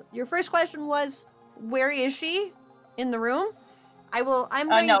 questions. Your first question was, where is she? in the room. I'm Oh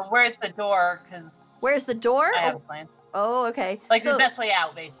going... no, where's the door? Because Where's the door? I have a plan. Oh, okay. Like So, the best way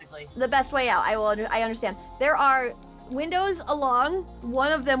out, basically. the best way out. I understand. There are windows along.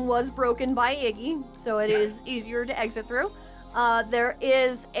 One of them was broken by Iggy, so it is easier to exit through. There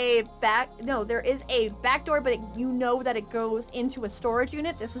is a back door, but you know that it goes into a storage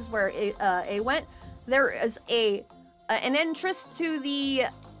unit. This is where A went. There is an entrance to the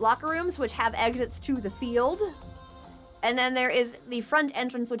locker rooms, which have exits to the field. And then there is the front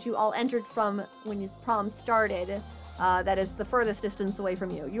entrance, which you all entered from when your prom started. That is the furthest distance away from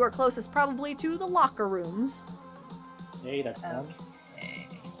you. You are closest probably to the locker rooms. Hey, that's fun. Okay.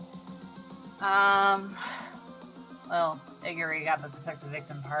 Well, Iggy already got the protect the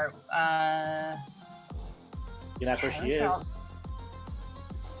victim part. Yeah, that's where she is.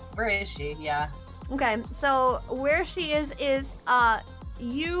 Where is she? Yeah. Okay, so where she is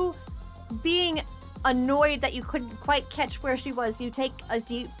you being annoyed that you couldn't quite catch where she was. You take a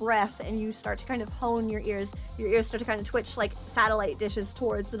deep breath and you start to kind of hone your ears. Your ears start to kind of twitch like satellite dishes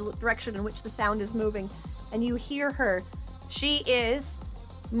towards the direction in which the sound is moving. And you hear her. She is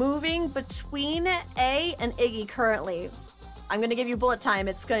moving between A and Iggy currently. I'm going to give you bullet time.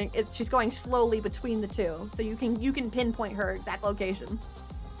 She's going slowly between the two. So you can pinpoint her exact location.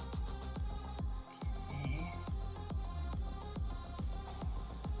 Okay.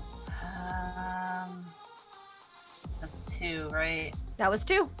 That's 2, right? That was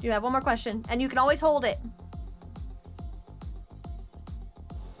 2. You have one more question, and you can always hold it.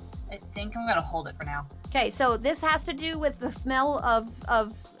 I think I'm gonna hold it for now. Okay, so this has to do with the smell of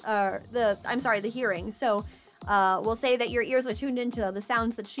the hearing. So we'll say that your ears are tuned into the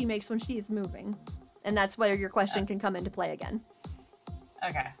sounds that she makes when she's moving, and that's where your question can come into play again.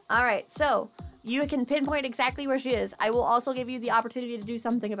 Okay. All right, so you can pinpoint exactly where she is. I will also give you the opportunity to do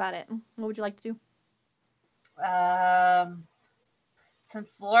something about it. What would you like to do?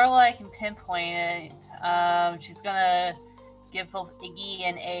 Since Lorelai can pinpoint it, she's gonna give both Iggy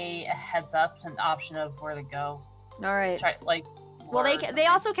and A heads up, an option of where to go. All right. Try, like. Well, they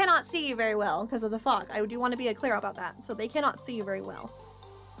also cannot see you very well because of the fog. I do want to be clear about that. So they cannot see you very well.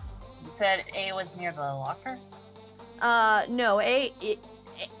 You said A was near the locker? No,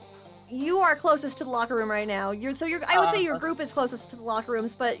 you are closest to the locker room right now. I would say your group is closest to the locker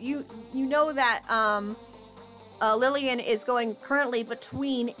rooms, but you know that Lilian is going currently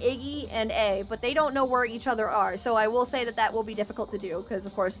between Iggy and A, but they don't know where each other are. So I will say that will be difficult to do because,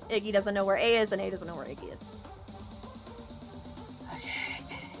 of course, Iggy doesn't know where A is and A doesn't know where Iggy is. Okay.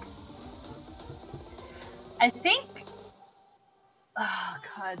 I think. Oh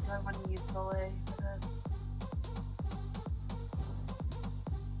God, do I want to use Soleil for this?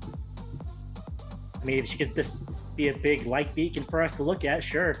 I mean, if she could just be a big light beacon for us to look at,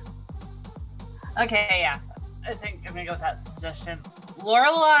 sure. Okay, yeah. I think I'm gonna go with that suggestion.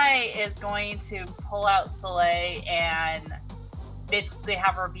 Lorelai is going to pull out Soleil and basically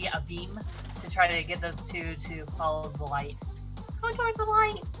have her be a beam to try to get those two to follow the light. Go towards the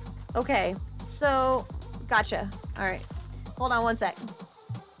light. Okay, so gotcha. All right, hold on one sec.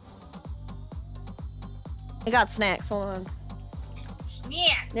 I got snacks. Hold on.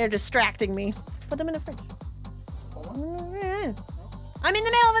 Snacks. They're distracting me. Put them in the fridge. I'm in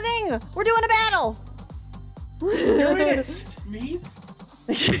the middle of a thing. We're doing a battle. Meat?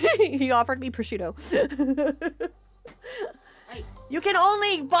 He offered me prosciutto. You can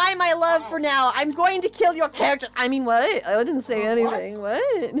only buy my love for now. I'm going to kill your character. I mean, what? I didn't say anything. What?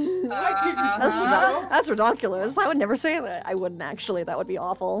 That's ridiculous. I would never say that. I wouldn't actually. That would be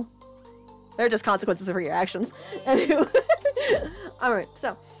awful. They're just consequences for your actions. Anyway. All right.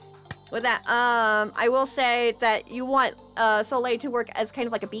 So, with that, I will say that you want Soleil to work as kind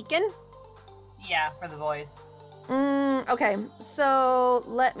of like a beacon. Yeah, for the voice. Okay, so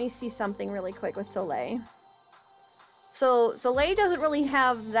let me see something really quick with Soleil. So Soleil doesn't really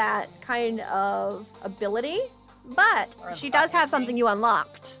have that kind of ability, but she does have something you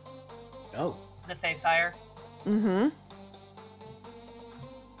unlocked. Oh. The Fae Fire. Mm-hmm.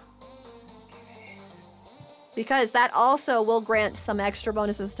 Because that also will grant some extra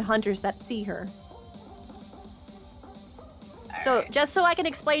bonuses to hunters that see her. So, just so I can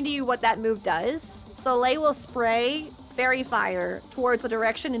explain to you what that move does, Soleil will spray fairy fire towards the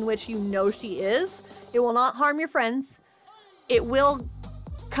direction in which you know she is. It will not harm your friends. It will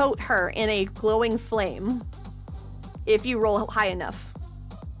coat her in a glowing flame if you roll high enough.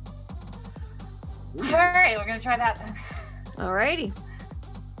 Alright, we're gonna try that then. Alrighty.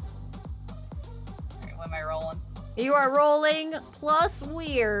 Alright, what am I rolling? You are rolling plus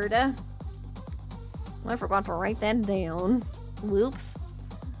weird. I forgot to write that down. Whoops.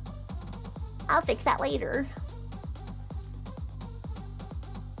 I'll fix that later.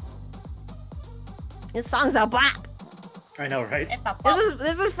 This song's a bop. I know, right? It's a pop.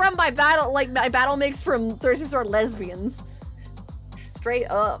 This is from my battle mix from Thirsty Sword Lesbians. Straight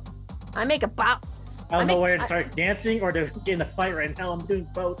up. I make a bop. I don't know whether to start dancing or to get in a fight right now. I'm doing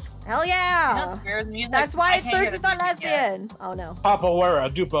both. Hell You know yeah. what's weird? Music, That's why I it's can't hear Thirsty the Sword music yet. Lesbian. Oh no.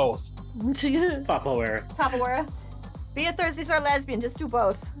 Papawera, do both. Papa-wera. Papawara. Be a Thirsty Sword Lesbian, just do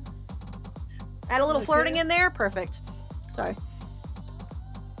both. Add a little flirting in there, perfect. Sorry.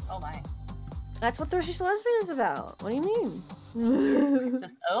 Oh my. That's what Thirsty Sword Lesbian is about. What do you mean?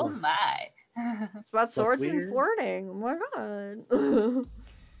 Just oh my. It's about swords and weird. flirting. Oh my god.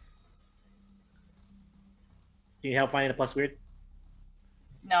 Can you help finding the plus weird?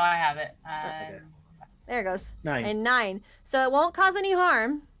 No, I have it. Okay. There it goes. 9. And 9. So it won't cause any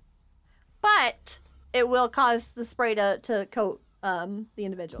harm, but it will cause the spray to coat the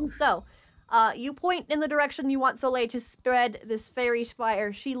individual. So you point in the direction you want Soleil to spread this fairy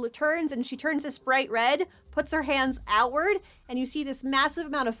spire. She turns and she turns this bright red, puts her hands outward, and you see this massive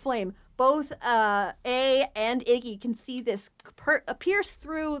amount of flame. Both A and Iggy can see this pierce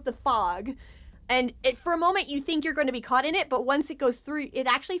through the fog. And for a moment, you think you're going to be caught in it, but once it goes through, it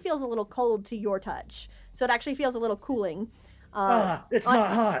actually feels a little cold to your touch. So it actually feels a little cooling. It's not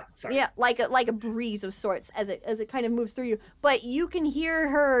hot. Sorry. Yeah, like a breeze of sorts as it kind of moves through you. But you can hear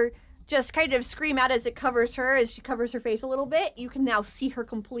her just kind of scream out as it covers her, as she covers her face a little bit. You can now see her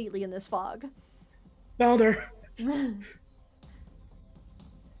completely in this fog. Found her.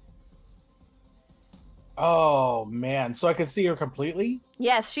 Oh man, so I can see her completely?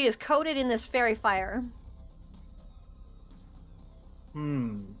 Yes, she is coated in this fairy fire.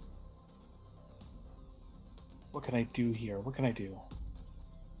 What can I do here? What can I do?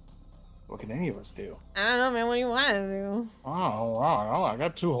 What can any of us do? I don't know, man. What do you want to do? Oh, wow. I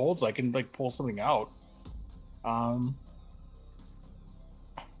got 2 holds. I can like pull something out.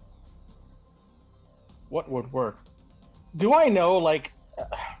 What would work? Do I know like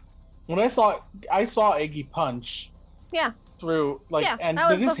when I saw Iggy punch Yeah, through like Yeah, and that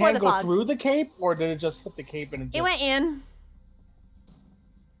was did his before hand the go fog. through the cape or did it just hit the cape and it just it went in.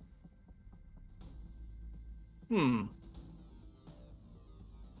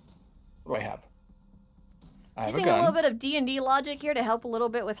 What do I have? I have a Using a little gun. bit of D&D logic here to help a little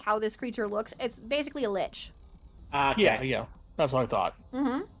bit with how this creature looks. It's basically a lich. Okay. Yeah. That's what I thought.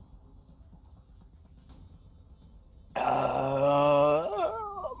 Mm-hmm.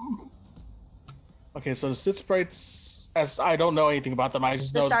 Okay, so the Sid sprites, as I don't know anything about them, I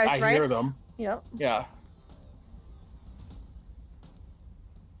just The know star I sprites? hear them. Yep. Yeah.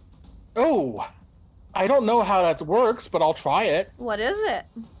 Oh, I don't know how that works, but I'll try it. What is it?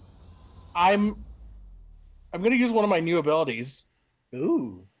 I'm gonna use one of my new abilities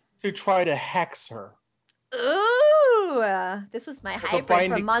Ooh. to try to hex her. Ooh! This was my The hybrid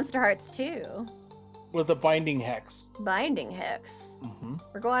binding- from Monster Hearts 2. With a binding hex. Binding Hex. Mm-hmm.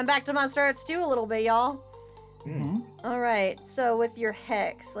 We're going back to Monster Hearts 2 a little bit, y'all. Mm-hmm. All right, so with your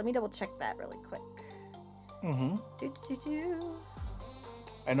Hex, let me double check that really quick. Mm-hmm. Do.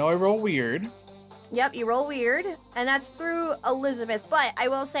 I know I roll weird. Yep, you roll weird, and that's through Elizabeth. But I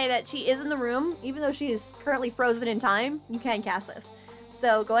will say that she is in the room, even though she is currently frozen in time. You can cast this.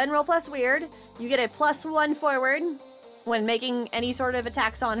 So go ahead and roll plus weird. You get a +1 forward when making any sort of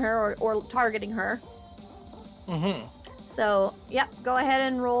attacks on her or targeting her. Mm-hmm. So, yep, go ahead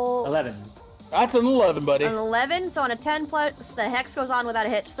and roll 11. That's an 11, buddy. an 11. So on a 10 plus, the hex goes on without a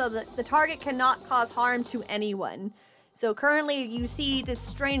hitch. So the target cannot cause harm to anyone. So currently you see this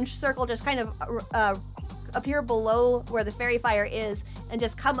strange circle just kind of appear below where the fairy fire is and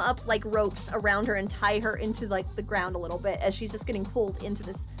just come up like ropes around her and tie her into like the ground a little bit as she's just getting pulled into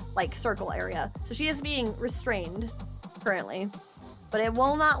this like circle area. So she is being restrained currently, but it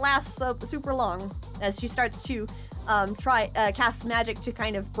will not last super long as she starts to cast magic to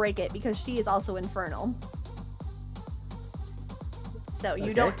kind of break it because she is also infernal. So you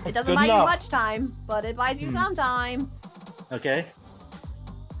Okay. don't, it That's doesn't good buy you enough. much time, but it buys you some time. Okay.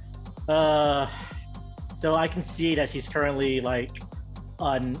 So I can see that she's currently like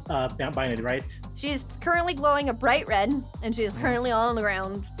binded, right? She's currently glowing a bright red, and she is currently on the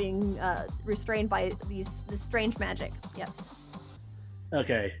ground being restrained by this strange magic. Yes.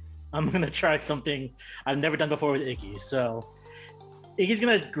 Okay. I'm gonna try something I've never done before with Iggy. So Iggy's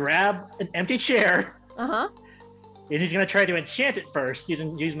gonna grab an empty chair Uh-huh. and he's gonna try to enchant it first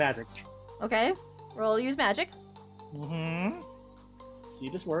use magic. Okay. Roll use magic. Mm-hmm. See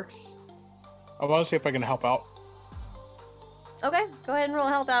if this works. I want to see if I can help out. Okay, go ahead and roll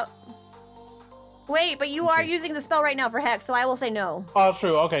help out. Wait, but you are using the spell right now for Hex, so I will say no. Oh, that's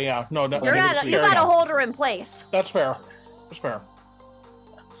true. Okay, yeah. No, You gotta hold her in place. That's fair. That's fair.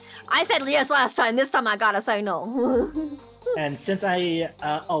 I said yes last time. This time I gotta say no. And since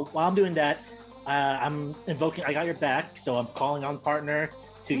while I'm doing that, I'm invoking I got your back, so I'm calling on partner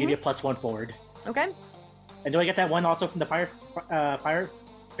to give you a +1 forward. Okay. And do I get that one also from the fairy fire?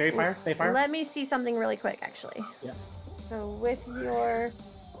 Let me see something really quick, actually. Yeah. So with your...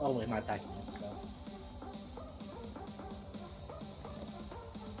 Oh wait, I'm not attacking it, so.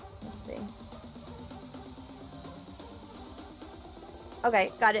 Let's see.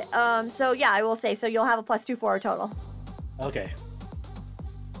 Okay, got it. So yeah, I will say, so you'll have a +2 forward total. Okay.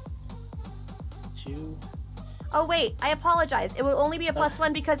 2. Oh wait, I apologize. It will only be a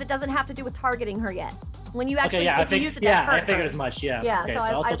 +1 because it doesn't have to do with targeting her yet. When you actually, if you use it to hurt I figured her. as much, yeah. Yeah, okay, so I'll I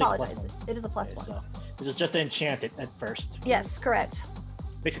still take a apologize. +1. It is a +1. Okay, so this is just to enchant it at first. Yes, correct.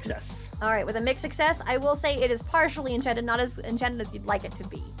 Big success. All right, with a mixed success, I will say it is partially enchanted, not as enchanted as you'd like it to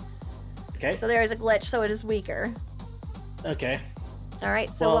be. Okay. So there is a glitch, so it is weaker. Okay. All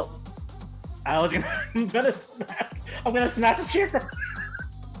right, so Well, I was I'm gonna smash a chair.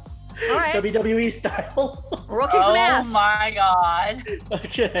 All right. WWE style. We'll kick some ass. Oh my god.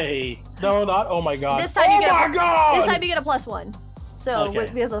 Okay. No, not oh my god. This time you get my god! This time you get a +1. So Okay.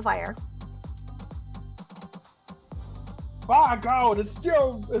 because of the fire. My god, it's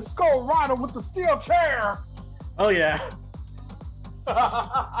Skull Rider with the steel chair. Oh yeah.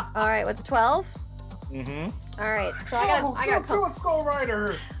 All right, with the 12. Mm-hmm. All right, so I gotta do it, Skull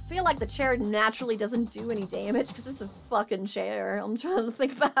Rider. I feel like the chair naturally doesn't do any damage because it's a fucking chair. I'm trying to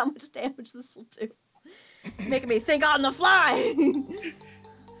think about how much damage this will do. Making me think on the fly.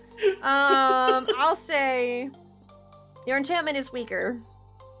 I'll say your enchantment is weaker.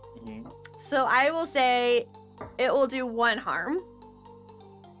 Mm-hmm. So I will say it will do 1 harm.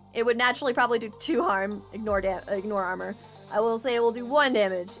 It would naturally probably do 2 harm. Ignore armor. I will say it will do 1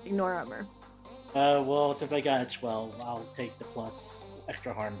 damage. Ignore armor. Well, since I got a 12, I'll take the plus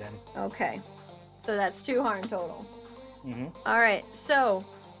extra harm then. Okay. So that's 2 harm total. Mm-hmm. All right. So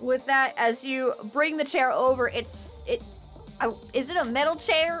with that, as you bring the chair over, is it a metal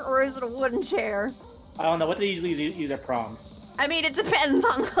chair or is it a wooden chair? I don't know what they usually use at proms. I mean, it depends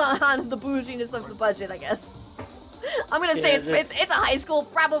on the bouginess of the budget, I guess. I'm gonna say it's a high school,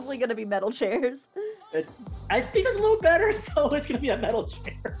 probably gonna be metal chairs. I think it's a little better, so it's gonna be a metal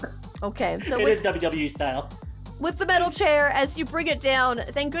chair. Okay, so It is WWE style. with the metal chair, as you bring it down,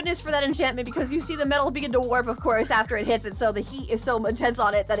 thank goodness for that enchantment because you see the metal begin to warp, of course, after it hits it. So the heat is so intense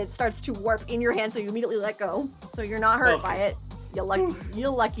on it that it starts to warp in your hand, so you immediately let go. So you're not hurt by it. You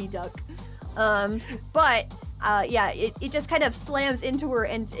lucky duck. Yeah, it just kind of slams into her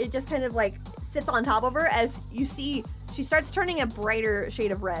and it just kind of like sits on top of her as you see she starts turning a brighter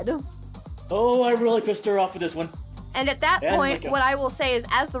shade of red. Oh, I really pissed her off with this one. And at that And point, like what I will say is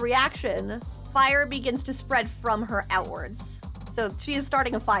as the reaction, fire begins to spread from her outwards. So she is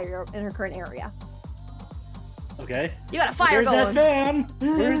starting a fire in her current area. Okay. You got a fire Where's going. that fan?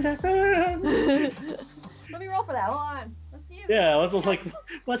 Where's that fan? Let me roll for that. Hold on. Let's see. Yeah, I was like,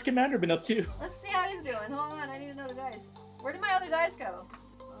 what's Commander been up to? Let's see how he's doing. Hold on. I need another dice. Where did my other dice go?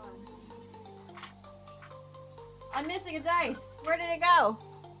 Hold on. I'm missing a dice. Where did it go?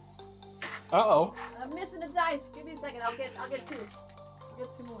 Uh-oh. I'm missing a dice. Give me a second. I'll get 2. I'll get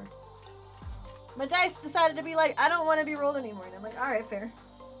 2 more. My dice decided to be like, I don't want to be rolled anymore. And I'm like, all right, fair.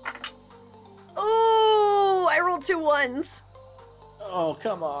 Ooh, I rolled 2 1s. Oh,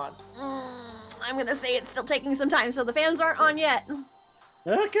 come on. I'm gonna say it's still taking some time, so the fans aren't on yet.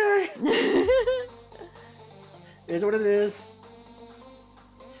 Okay. Is what it is.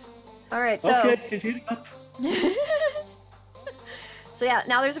 All right, so. Okay, she's heating up. So yeah,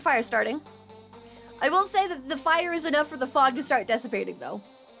 now there's a fire starting. I will say that the fire is enough for the fog to start dissipating, though.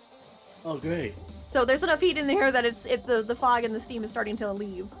 Oh, great. So there's enough heat in there that the fog and the steam is starting to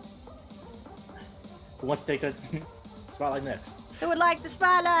leave. Who wants to take the spotlight next? Who would like the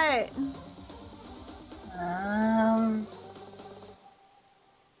spotlight?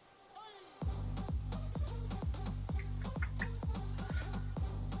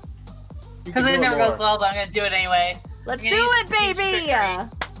 Because it never goes well, but I'm gonna do it anyway. Let's I'm do gonna it, use baby! trickery.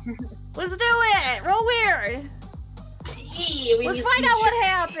 Let's do it! Roll weird! Let's find out what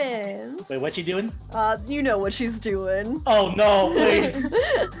happens! Wait, what's she doing? You know what she's doing. Oh no, please!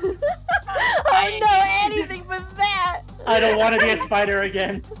 I don't know anything but that! I don't want to be a spider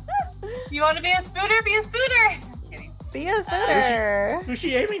again. You want to be a spooter? Be a spooter! Kidding. Be a spooter! Who's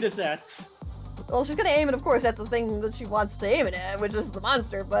she aiming this at? Well, she's gonna aim it, of course, at the thing that she wants to aim it at, which is the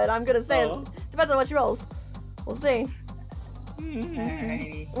monster, but I'm gonna say it depends on what she rolls. We'll see.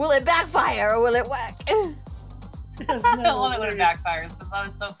 Alrighty. Will it backfire or will it whack? I don't love it when it backfires, because that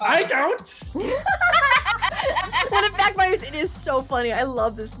was so fun. I don't! When it backfires, it is so funny. I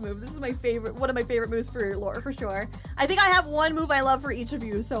love this move. This is my favorite, one of my favorite moves for lore, for sure. I think I have one move I love for each of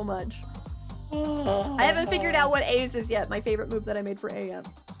you so much. I haven't figured out what A's is yet, my favorite move that I made for A yet.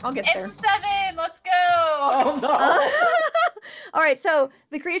 I'll get there. It's 7. Let's go. Oh no! All right, so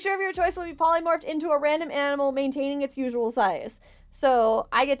the creature of your choice will be polymorphed into a random animal maintaining its usual size. So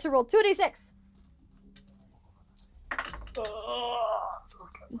I get to roll 2d6.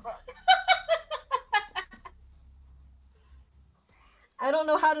 I don't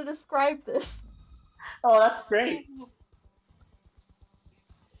know how to describe this. Oh, that's great.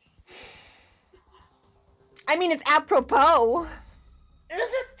 I mean, it's apropos.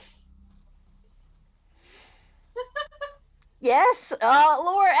 Is it? Yes,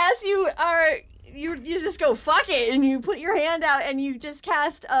 Laura, as you just go fuck it, and you put your hand out, and you just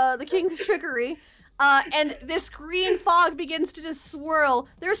cast the King's Trickery, and this green fog begins to just swirl.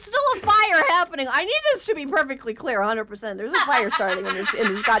 There's still a fire happening. I need this to be perfectly clear, 100%. There's a fire starting in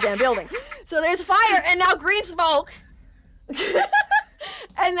this goddamn building. So there's fire, and now green smoke.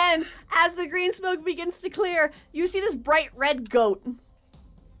 And then, as the green smoke begins to clear, you see this bright red goat.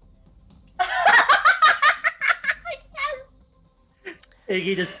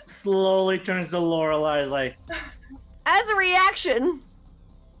 Iggy just slowly turns to Lorelai, like. As a reaction,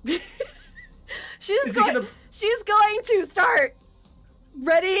 she's going to start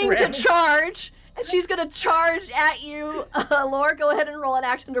readying to charge, and she's going to charge at you. Laura, go ahead and roll an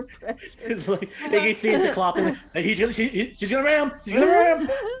action under pressure. It's like Iggy sees the clock, and she's gonna ram. She's gonna ram.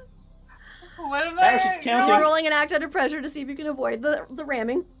 What am That was I just counting. You're rolling an act under pressure to see if you can avoid the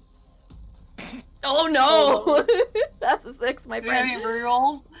ramming. Oh no! That's a 6, my Do you have any friend.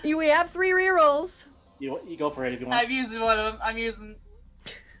 rerolls? We have 3 rerolls. You go for it if you want. I'm using one of them. I'm using.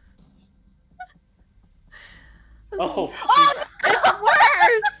 Oh, It's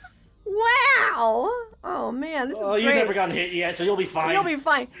worse! Wow! Oh man, this is oh, you've great. never gotten hit yet, so you'll be fine. You'll be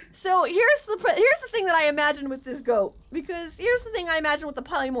fine. So here's the thing that I imagine with this goat, because here's the thing I imagine with the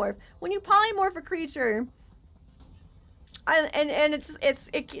polymorph. When you polymorph a creature, and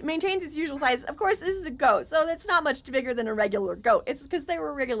it maintains its usual size. Of course, this is a goat, so it's not much bigger than a regular goat. It's because they were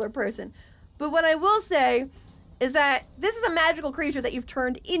a regular person. But what I will say is that this is a magical creature that you've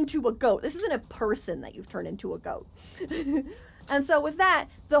turned into a goat. This isn't a person that you've turned into a goat. And so with that,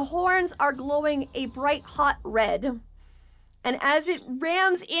 the horns are glowing a bright hot red. And as it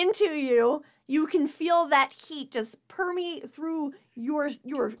rams into you, you can feel that heat just permeate through your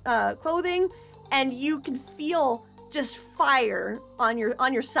clothing, and you can feel just fire on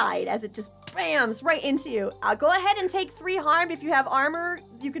your side as it just rams right into you. Go ahead and take 3 harm. If you have armor,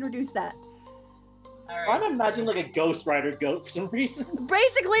 you can reduce that. All I'm right. imagining like a Ghost Rider goat for some reason.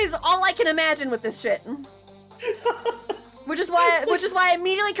 Basically, is all I can imagine with this shit. Which is why I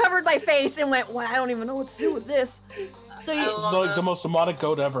immediately covered my face and went, "Well, I don't even know what to do with this." So I you, love Like this. the most demonic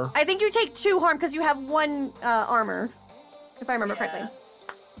goat ever. I think you take 2 harm because you have 1 armor, if I remember correctly.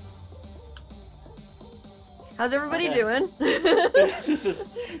 How's everybody Okay. doing? this is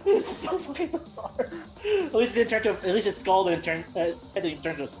so fucking bizarre. At least it didn't turn to his skull didn't turn its head didn't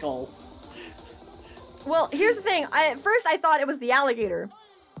turn to a skull. Well, here's the thing. At first, I thought it was the alligator,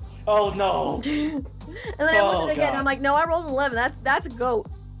 Oh no! and then I looked Oh, at it again. God. I'm like, no, I rolled an 11. That's a goat.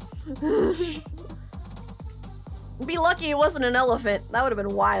 Be lucky it wasn't an elephant. That would have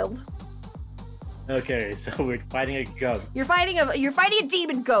been wild. Okay, so we're fighting a goat. You're fighting a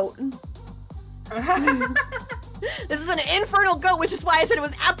demon goat. This is an infernal goat, which is why I said it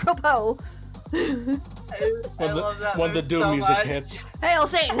was apropos. When love that the move doom so music much. hits. Hail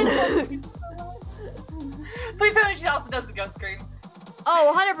Satan! Please tell me she also does the goat scream.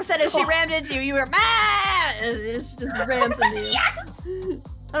 Oh, 100% as she rammed into you, you were mad! And it just rams into you. Yes!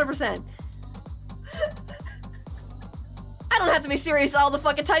 100%. I don't have to be serious all the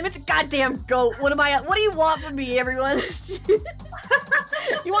fucking time. It's a goddamn goat. What do you want from me, everyone?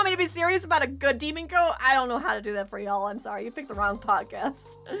 You want me to be serious about a good demon goat? I don't know how to do that for y'all. I'm sorry. You picked the wrong podcast.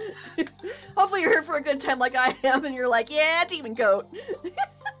 Hopefully you're here for a good time like I am and you're like, yeah, demon goat.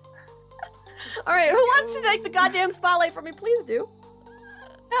 All right, who wants to take the goddamn spotlight from me? Please do.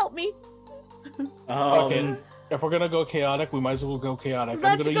 Help me. Okay. If we're gonna go chaotic, we might as well go chaotic.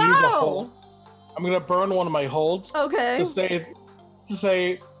 Let's I'm gonna use a go. hold. I'm gonna burn one of my holds Okay. to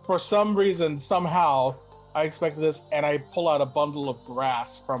say for some reason, somehow, I expect this, and I pull out a bundle of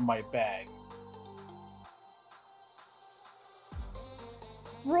grass from my bag.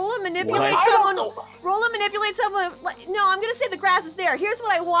 Roll and manipulate What? someone. Roll and manipulate someone. No, I'm gonna say the grass is there. Here's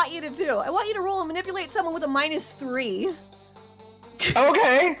what I want you to do. I want you to roll and manipulate someone with a -3.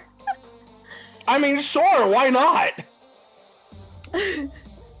 Okay. I mean, sure, why not?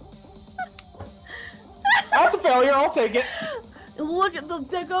 That's a failure. I'll take it. Look,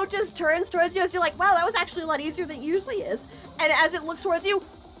 the goat just turns towards you as you're like, wow, that was actually a lot easier than it usually is. And as it looks towards you,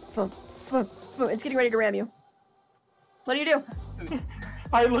 it's getting ready to ram you. What do you do?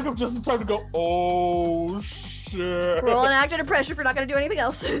 I look up just in time to go, oh, shit. Roll an act under pressure if you're not going to do anything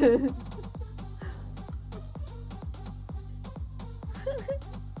else.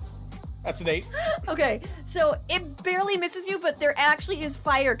 That's an 8. Okay, so it barely misses you, but there actually is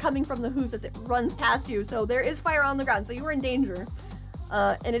fire coming from the hooves as it runs past you. So there is fire on the ground, so you are in danger.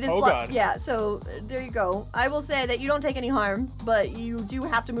 And it is God. Yeah, so there you go. I will say that you don't take any harm, but you do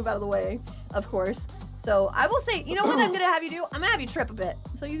have to move out of the way, of course. So I will say, you know what I'm going to have you do? I'm going to have you trip a bit.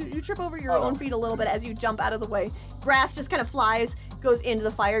 So you trip over your own feet a little bit as you jump out of the way. Grass just kind of flies, goes into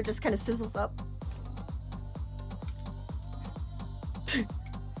the fire, just kind of sizzles up.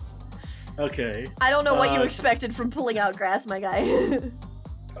 Okay. I don't know what you expected from pulling out grass, my guy.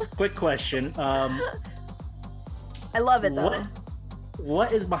 Quick question. I love it, though.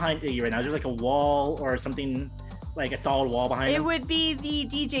 What is behind Iggy right now? Is there like a wall or something, like a solid wall behind him? It would be the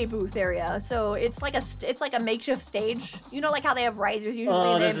DJ booth area. So it's like a makeshift stage. You know, like how they have risers usually.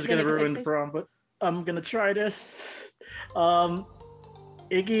 Oh, this is gonna ruin the prom, but I'm gonna try this.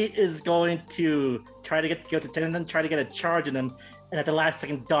 Iggy is going to try to go to 10 and then try to get a charge in him, and at the last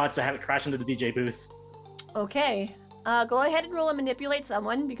second dodge to have it crash into the DJ booth. Okay. Go ahead and roll and manipulate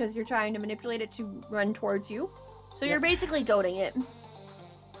someone because you're trying to manipulate it to run towards you. So you're basically goading it.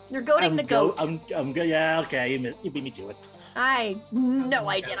 You're goading the goat. I'm good. Yeah, okay. You beat me to it. I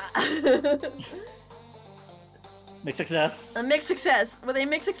didn't. Mixed success. A mixed success. With a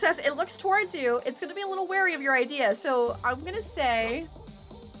mixed success, it looks towards you. It's going to be a little wary of your idea. So I'm going to say,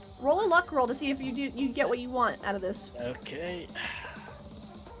 roll a luck roll to see if you get what you want out of this. Okay.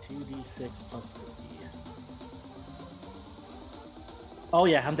 2d6 plus 3. Oh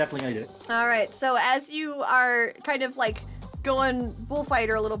yeah, I'm definitely gonna do it. All right. So as you are kind of like going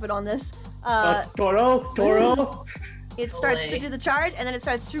bullfighter a little bit on this, Toro. it starts to do the charge, and then it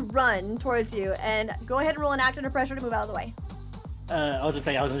starts to run towards you. And go ahead and roll an act under pressure to move out of the way. I was just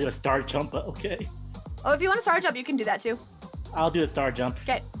saying I was gonna do a star jump, but okay. Oh, if you want a star jump, you can do that too. I'll do a star jump.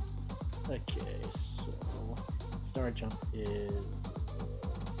 Okay. Okay, so star jump is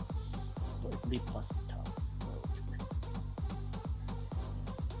lead plus tough.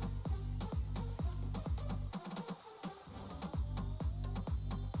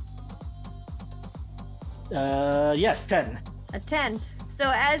 Yes, 10. A 10.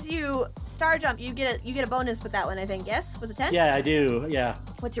 So as you star jump, you get a bonus with that one, I think. Yes, with a 10. Yeah, I do. Yeah.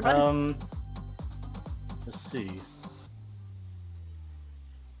 What's your bonus? Let's see.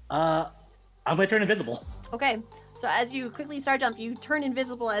 I'm gonna turn invisible. Okay. So as you quickly star jump, you turn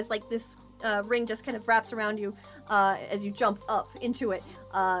invisible as like this ring just kind of wraps around you as you jump up into it.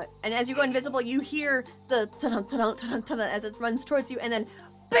 And as you go invisible, you hear the ta-dun, as it runs towards you, and then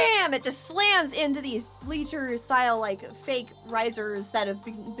bam! It just slams into these bleacher-style, like, fake risers that have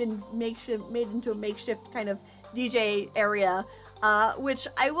been made into a makeshift kind of DJ area. Which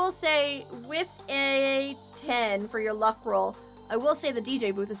I will say, with a 10 for your luck roll, I will say the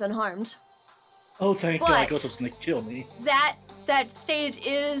DJ booth is unharmed. Oh, thank God! I thought it was gonna kill me. That stage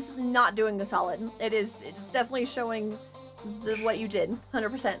is not doing the solid. It's definitely showing what you did,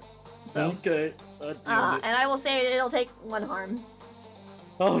 100%. So, okay. and I will say it'll take 1 harm.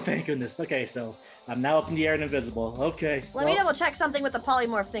 Oh, thank goodness. Okay, so I'm now up in the air and invisible. Okay. Let me double check something with the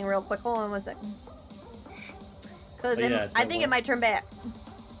polymorph thing real quick. Hold on 1 second. Because I think it might turn back.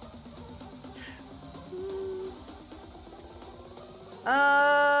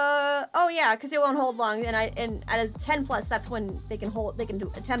 Oh yeah, because it won't hold long, and at a 10 plus, that's when they can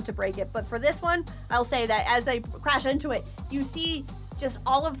attempt to break it. But for this one, I'll say that as I crash into it, you see just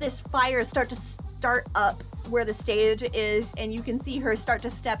all of this fire start up where the stage is, and you can see her start to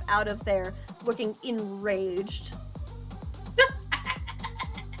step out of there looking enraged.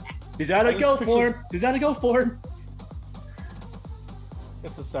 Susanna, go for him! Susanna, go for him!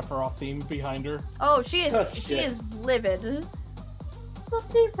 It's the Sephiroth theme behind her. Oh, she is livid.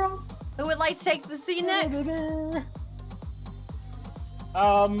 Who would like to take the scene next?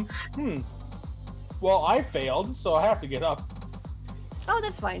 Well, I failed, so I have to get up. Oh,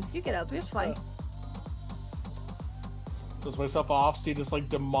 that's fine. You get up. It's fine. Dust myself off, see this like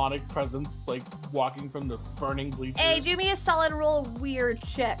demonic presence like walking from the burning bleachers. Hey, do me a solid roll weird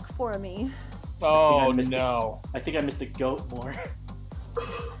check for me. Oh no. I think I missed the goat more.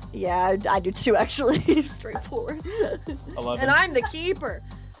 Yeah, I do too, actually. Straightforward. 11. And I'm the keeper.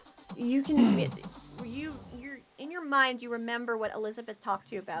 You can you're in your mind. You remember what Elizabeth talked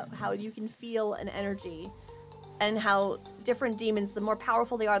to you about, how you can feel an energy, and how different demons, the more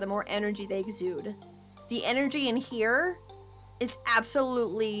powerful they are, the more energy they exude. the energy in here is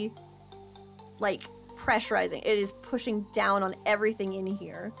absolutely, like, pressurizing. It is pushing down on everything in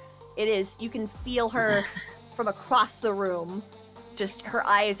here. It is, you can feel her from across the room, just her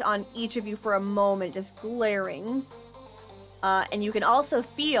eyes on each of you for a moment, just glaring. And you can also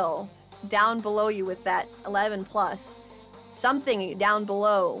feel down below you with that 11 plus, something down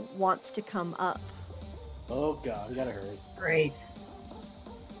below wants to come up. Oh god, we gotta hurry. Great.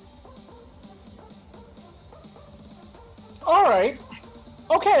 All right.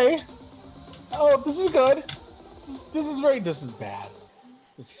 Okay. Oh, this is good. This is bad.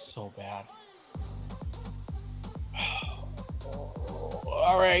 This is so bad.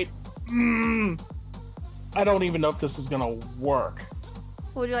 All right. I don't even know if this is gonna work.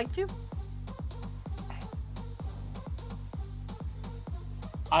 What would you like to do?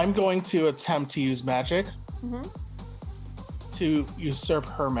 I'm going to attempt to use magic Mm-hmm. to usurp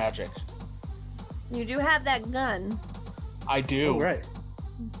her magic. You do have that gun. I do. Oh, right.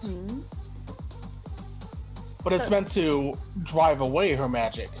 Mm-hmm. But it's meant to drive away her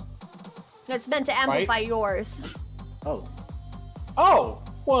magic. It's meant to amplify yours. Oh, Oh,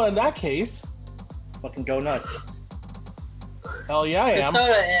 well, in that case, fucking go nuts. hell yeah, I am.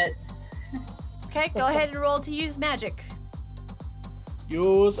 Soda it. Okay, go ahead and roll to use magic.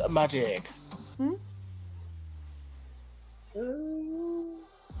 Use magic.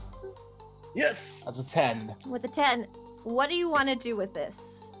 Yes! That's a 10. With a 10, what do you want to do with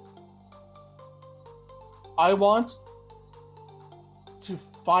this? I want to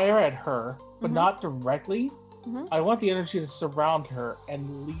fire at her, but Mhm. not directly. Mhm. I want the energy to surround her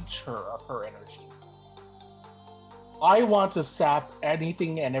and leech her of her energy. I want to sap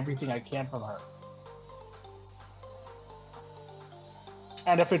anything and everything I can from her.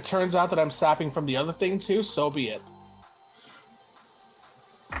 And if it turns out that I'm sapping from the other thing too, so be it.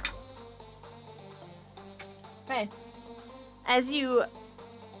 Okay. As you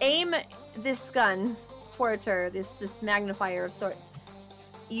aim this gun towards her, this magnifier of sorts,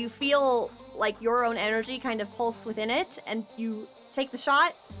 you feel like your own energy kind of pulse within it, and you take the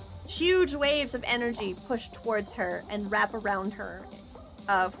shot. Huge waves of energy push towards her and wrap around her,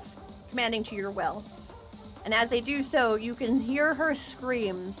 commanding to your will. And as they do so, you can hear her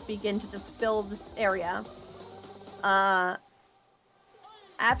screams begin to just fill this area.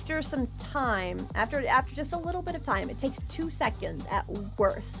 After some time, after just a little bit of time, it takes 2 seconds at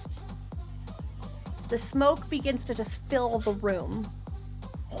worst, the smoke begins to just fill the room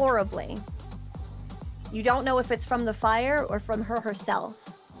horribly. You don't know if it's from the fire or from her herself.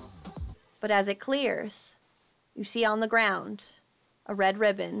 But as it clears, you see on the ground a red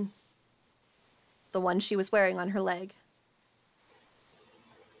ribbon, the one she was wearing on her leg.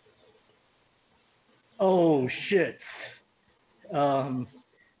 Oh shit.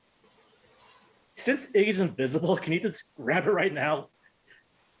 Since Iggy's invisible, can you just grab it right now?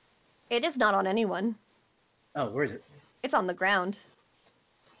 It is not on anyone. Oh, where is it? It's on the ground.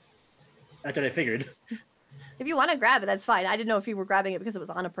 That's what I figured. If you want to grab it, that's fine. I didn't know if you were grabbing it because it was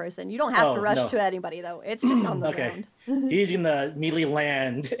on a person. You don't have Oh, to rush no. to anybody, though. It's just on the Okay. ground. He's gonna immediately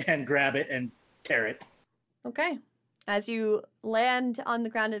land and grab it and tear it. Okay. As you land on the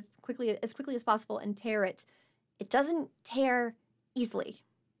ground as quickly as possible and tear it, it doesn't tear easily.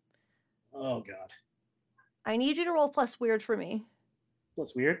 Oh god. I need you to roll plus weird for me.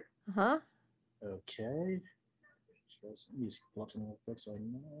 That's weird. Uh-huh. Okay. Let me just pull up something real quick so I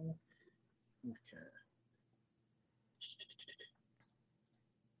know. Okay.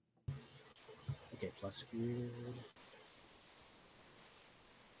 Okay, plus weird.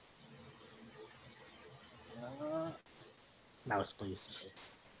 Mouse, please.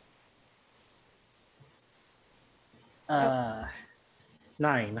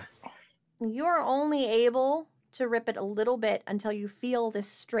 9. You're only able to rip it a little bit until you feel this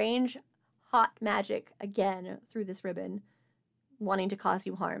strange hot magic again through this ribbon, wanting to cause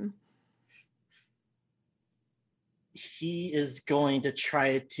you harm. He is going to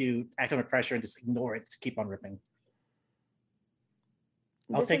try to act under pressure and just ignore it, just keep on ripping.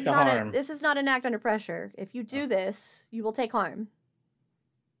 I'll take the harm. This is not an act under pressure. If you do this, you will take harm.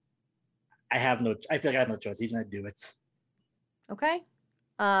 I feel like I have no choice. He's gonna do it. Okay?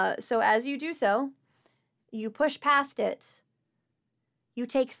 So as you do so, you push past it. You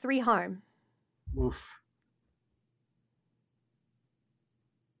take 3 harm. Oof.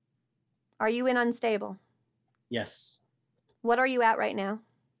 Are you in unstable? Yes. What are you at right now?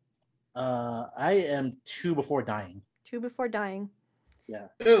 I am 2 before dying. 2 before dying. Yeah.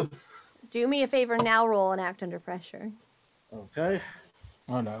 Ooh. Do me a favor, now roll an act under pressure. Okay.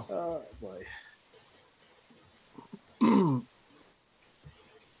 Oh no. Oh boy.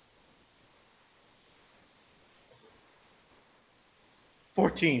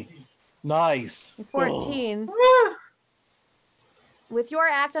 14. Nice. 14. With your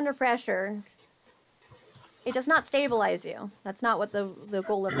act under pressure, it does not stabilize you. That's not what the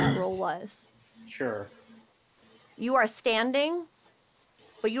goal of that roll was. Sure. You are standing,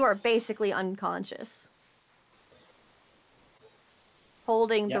 but you are basically unconscious.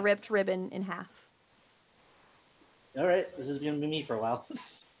 Holding the Yep. ripped ribbon in half. All right, this is gonna be me for a while.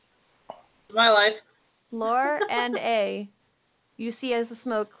 My life. Lore and A, you see as the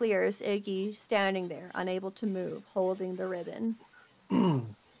smoke clears, Iggy standing there, unable to move, holding the ribbon.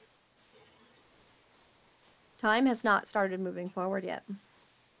 Time has not started moving forward yet.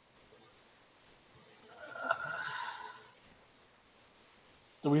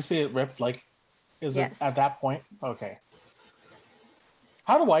 Do we see it ripped? Like, is Yes. it at that point? Okay.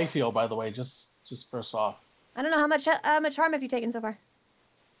 How do I feel, by the way? Just first off. I don't know how much harm have you taken so far?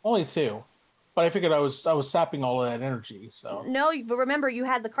 Only 2, but I figured I was sapping all of that energy. So. No, but remember you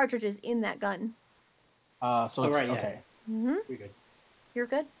had the cartridges in that gun. So Oh, it's right, yeah. okay. Mm-hmm. You're good. You're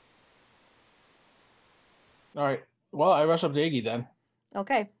good. All right. Well, I rush up to Iggy then.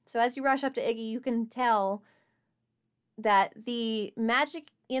 Okay, so as you rush up to Iggy, you can tell that the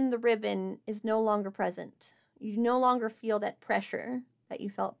magic in the ribbon is no longer present. You no longer feel that pressure that you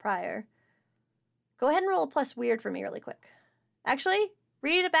felt prior. Go ahead and roll a plus weird for me really quick. Actually,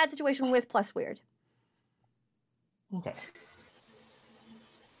 read a bad situation with plus weird. Okay.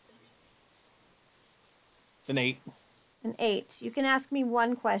 It's an 8. An 8. You can ask me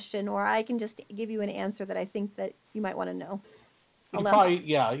one question, or I can just give you an answer that I think that you might want to know. You Although-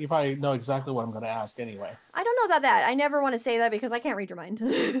 probably know exactly what I'm going to ask anyway. I don't know about that. I never want to say that because I can't read your mind.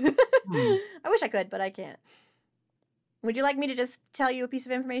 I wish I could, but I can't. Would you like me to just tell you a piece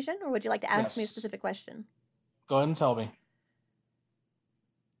of information, or would you like to ask me a Yes. specific question? Go ahead and tell me.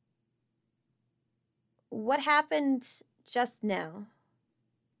 What happened just now?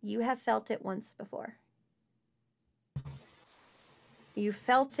 You have felt it once before. You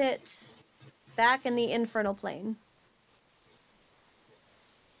felt it back in the infernal plane.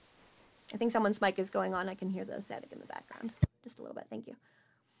 I think someone's mic is going on. I can hear the static in the background. Just a little bit. Thank you.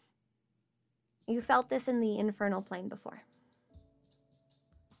 You felt this in the infernal plane before.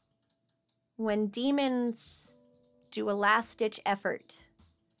 When demons do a last-ditch effort,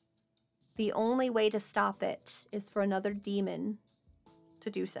 the only way to stop it is for another demon to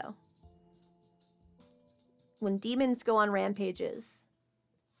do so. When demons go on rampages,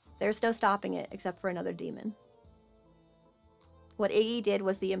 there's no stopping it except for another demon. What Iggy did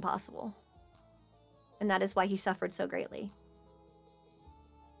was the impossible. And that is why he suffered so greatly.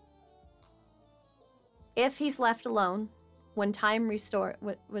 If he's left alone, when time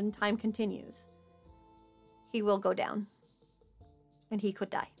continues, he will go down. And he could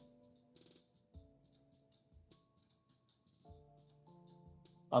die.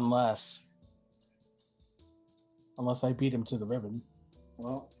 Unless I beat him to the ribbon.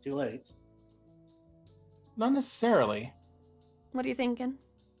 Well, too late. Not necessarily. What are you thinking?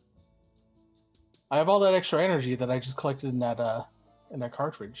 I have all that extra energy that I just collected in that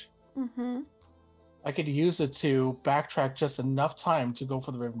cartridge. Mm-hmm. I could use it to backtrack just enough time to go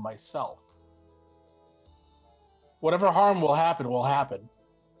for the ribbon myself. Whatever harm will happen.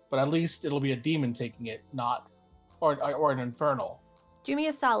 But at least it'll be a demon taking it, or an infernal. Do me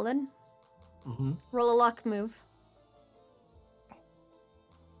a solid. Mm-hmm. Roll a luck move.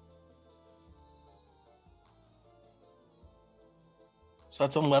 So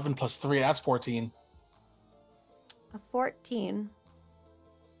that's 11 plus 3. That's 14. A 14.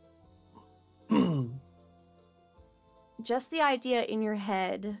 Just the idea in your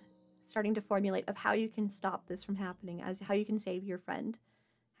head starting to formulate of how you can stop this from happening, as how you can save your friend,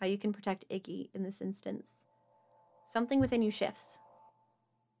 how you can protect Iggy in this instance. Something within you shifts.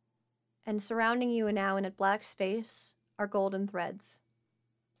 And surrounding you now in a black space are golden threads.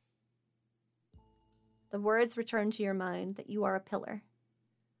 The words return to your mind that you are a pillar.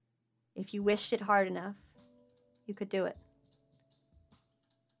 If you wished it hard enough, you could do it.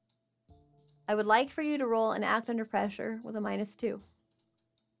 I would like for you to roll an act under pressure with a -2.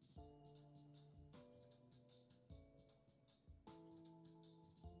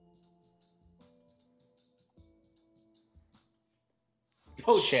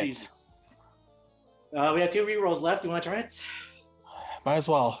 Oh, Shit. Jesus. We have 2 rerolls left. Do you want to try it? Might as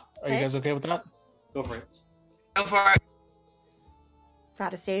well. Are you Okay. guys okay with that? Go for it. Go for it. Try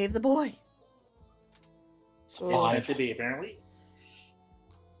to save the boy. It's It meant 5. to be, apparently.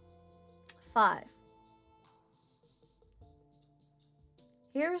 5.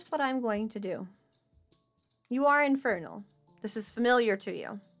 Here's what I'm going to do. You are infernal. This is familiar to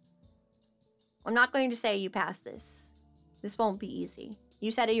you. I'm not going to say you pass this. This won't be easy.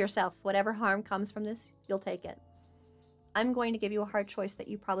 You said it yourself. Whatever harm comes from this, you'll take it. I'm going to give you a hard choice that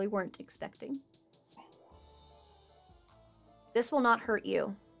you probably weren't expecting. This will not hurt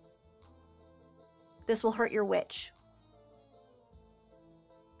you. This will hurt your witch.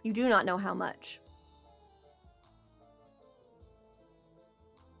 You do not know how much.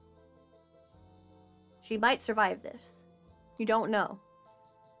 She might survive this. You don't know.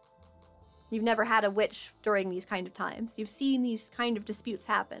 You've never had a witch during these kind of times. You've seen these kind of disputes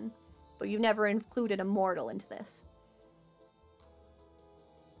happen, but you've never included a mortal into this.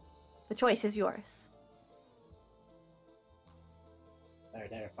 The choice is yours. Sorry,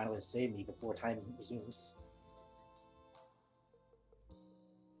 Dad, finally save me before time resumes.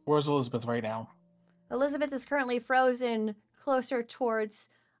 Where's Elizabeth right now? Elizabeth is currently frozen closer towards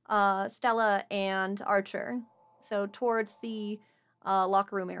Stella and Archer. So towards the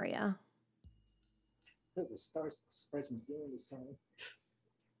locker room area. The stars spreads me doing the sun.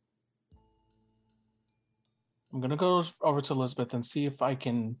 I'm gonna go over to Elizabeth and see if I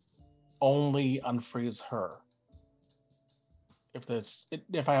can only unfreeze her.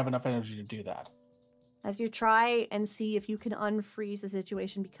 If I have enough energy to do that. As you try and see if you can unfreeze the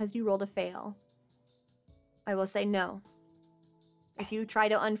situation because you rolled a fail, I will say no. If you try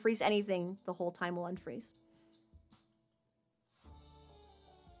to unfreeze anything, the whole time will unfreeze.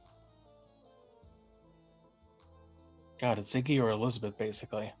 God, it's Iggy or Elizabeth,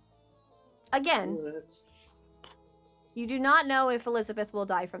 basically. Again, What? you do not know if Elizabeth will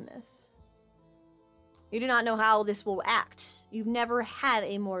die from this. You do not know how this will act. You've never had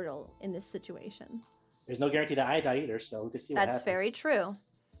a mortal in this situation. There's no guarantee that I die either, so we can see what happens. That's very true.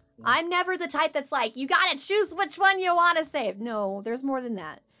 Yeah. I'm never the type that's like, you gotta choose which one you want to save. No, there's more than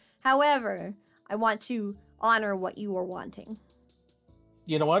that. However, I want to honor what you are wanting.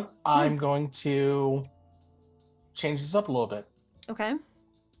 You know what? I'm going to change this up a little bit. Okay.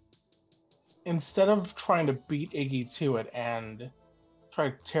 Instead of trying to beat Iggy to it and try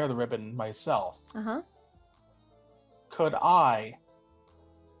to tear the ribbon myself, Uh-huh. could I,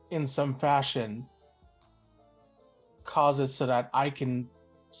 in some fashion, cause it so that I can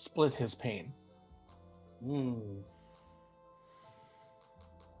split his pain?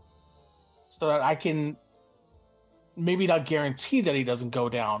 So that I can maybe not guarantee that he doesn't go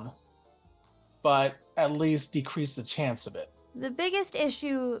down, but at least decrease the chance of it. The biggest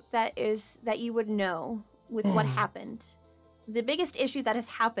issue that you would know with what happened, the biggest issue that has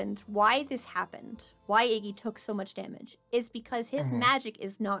happened, why this happened, why Iggy took so much damage, is because his magic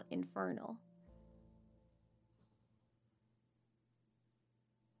is not infernal.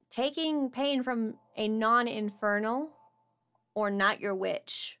 Taking pain from a non-infernal or not your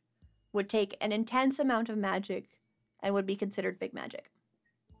witch would take an intense amount of magic and would be considered big magic.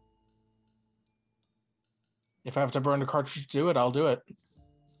 If I have to burn the cartridge to do it, I'll do it.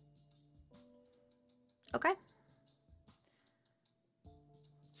 Okay.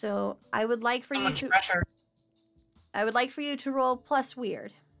 So I would like for So you much to pressure. I would like for you to roll plus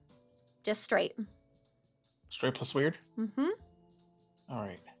weird. Just straight. Straight plus weird? Mm-hmm. All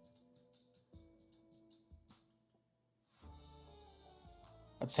right.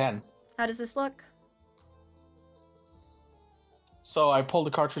 That's 10. How does this look? So I pulled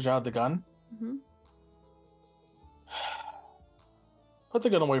the cartridge out of the gun. Mm-hmm. Put the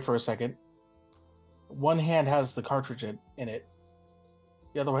gun away for a second. One hand has the cartridge in it.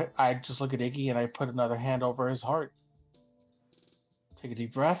 The other way, I just look at Iggy and I put another hand over his heart. Take a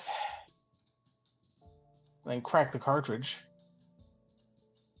deep breath. Then crack the cartridge.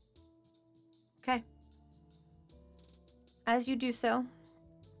 Okay. As you do so,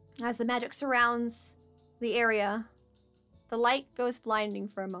 as the magic surrounds the area, the light goes blinding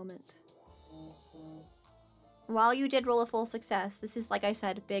for a moment. While you did roll a full success, this is, like I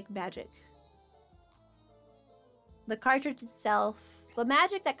said, big magic. The cartridge itself, the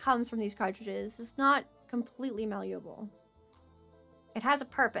magic that comes from these cartridges is not completely malleable. It has a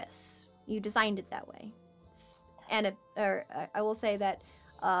purpose. You designed it that way. And I will say that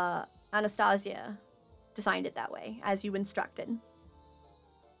Anastasia designed it that way, as you instructed.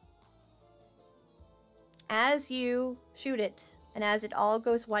 As you shoot it, and as it all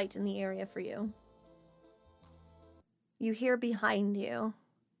goes white in the area for you, you hear behind you,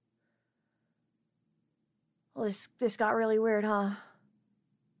 well, this got really weird, huh?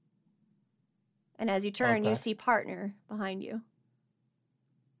 And as you turn, you see partner behind you.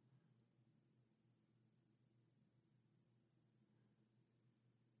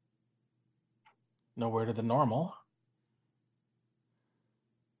 Nowhere to the normal.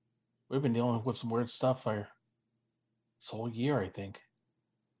 We've been dealing with some weird stuff for this whole year, I think.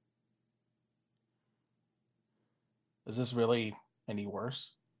 Is this really any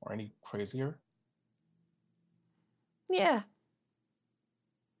worse or any crazier? Yeah.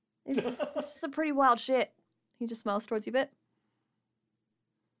 This is a pretty wild shit. He just smiles towards you a bit.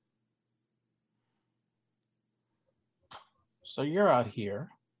 So you're out here.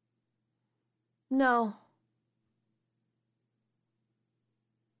 No.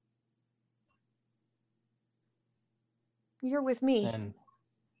 You're with me. And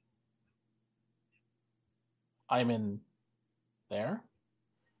I'm in there?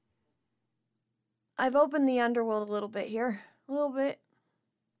 I've opened the underworld a little bit here. A little bit.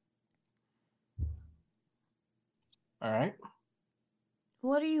 All right.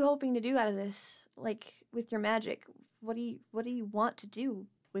 What are you hoping to do out of this? Like, with your magic? What do you want to do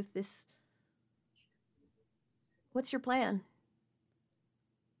with this? What's your plan?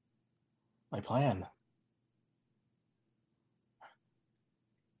 My plan.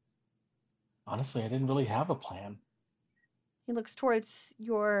 Honestly, I didn't really have a plan. He looks towards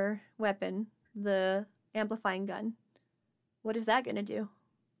your weapon, the amplifying gun. What is that gonna do?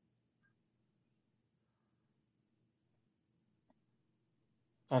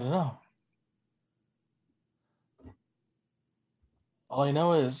 I don't know. All I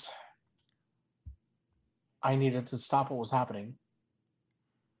know is I needed to stop what was happening,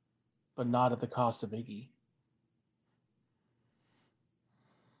 but not at the cost of Iggy.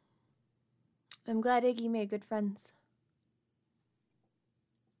 I'm glad Iggy made good friends.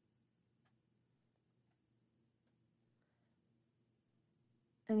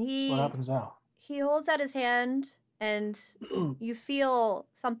 And So what happens now? he holds out his hand, and you feel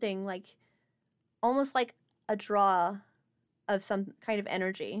something like, almost like a draw of some kind of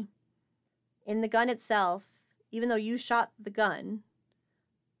energy. In the gun itself, even though you shot the gun,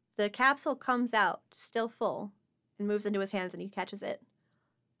 the capsule comes out, still full, and moves into his hands, and he catches it.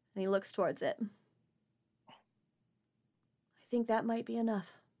 And he looks towards it. I think that might be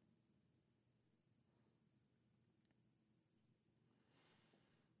enough.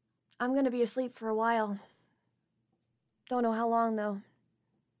 I'm gonna be asleep for a while. Don't know how long, though.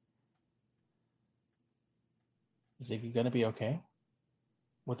 Is Iggy gonna be okay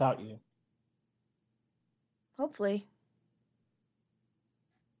without you? Hopefully.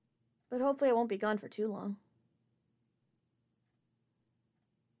 But hopefully I won't be gone for too long.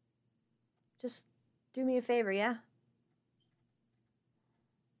 Just do me a favor, yeah?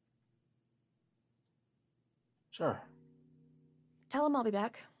 Sure. Tell him I'll be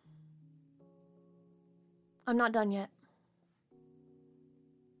back. I'm not done yet.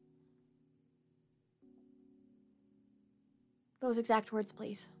 Those exact words,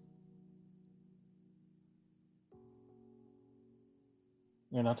 please.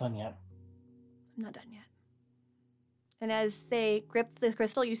 You're not done yet. I'm not done yet. And as they grip the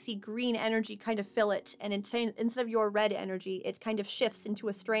crystal, you see green energy kind of fill it, and instead of your red energy, it kind of shifts into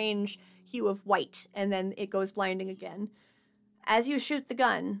a strange hue of white, and then it goes blinding again. As you shoot the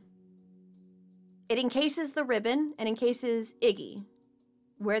gun, it encases the ribbon and encases Iggy,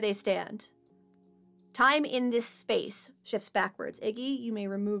 where they stand. Time in this space shifts backwards. Iggy, you may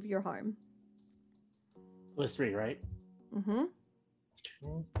remove your harm. Was 3, right? Mm-hmm.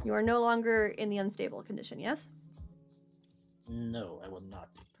 Okay. You are no longer in the unstable condition, yes? No, I will not.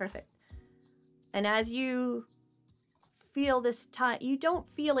 Perfect. And as you feel this time, you don't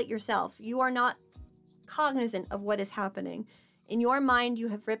feel it yourself. You are not cognizant of what is happening. In your mind, you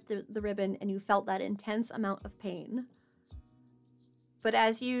have ripped the ribbon and you felt that intense amount of pain. But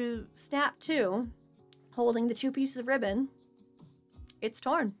as you snap to, holding the 2 pieces of ribbon, it's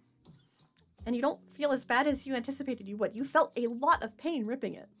torn. And you don't feel as bad as you anticipated you would. You felt a lot of pain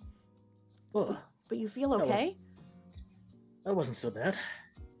ripping it. Oh, But you feel okay? that wasn't so bad.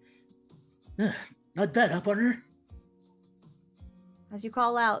 Not bad, huh, partner? As you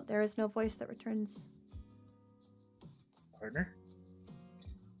call out, there is no voice that returns. Partner?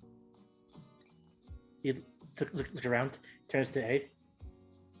 He looked around, turns to A.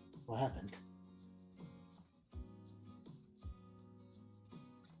 What happened?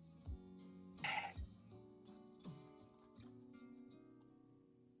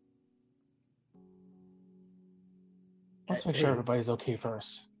 Let's make sure everybody's okay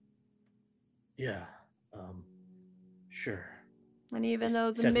first. Yeah, sure. And even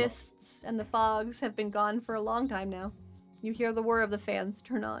though the Says no. mists and the fogs have been gone for a long time now, you hear the whir of the fans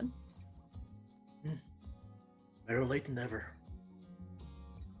turn on. Better late than never.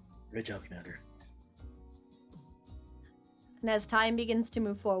 Great job, Commander. And as time begins to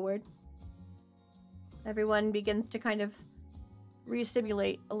move forward, everyone begins to kind of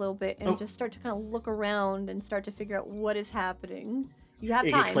re-stimulate a little bit and just start to kind of look around and start to figure out what is happening. You have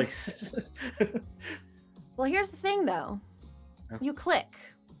Iggy time. clicks. Well, here's the thing, though. Huh? You click,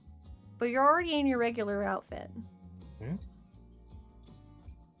 but you're already in your regular outfit. Hmm?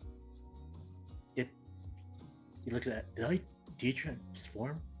 He looks at. Did I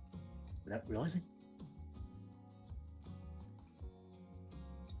transform without realizing?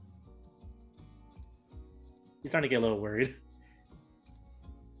 He's starting to get a little worried.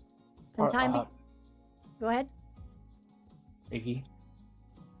 And time. Go ahead. Iggy,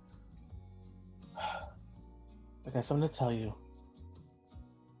 I got something to tell you.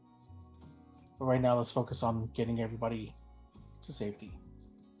 But right now, let's focus on getting everybody to safety.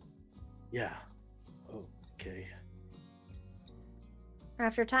 Yeah. Okay.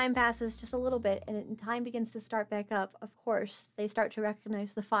 After time passes just a little bit and time begins to start back up, of course, they start to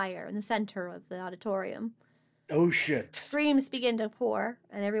recognize the fire in the center of the auditorium. Oh shit. Screams begin to pour,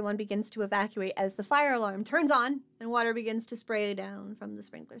 and everyone begins to evacuate as the fire alarm turns on and water begins to spray down from the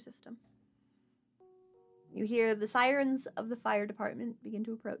sprinkler system. You hear the sirens of the fire department begin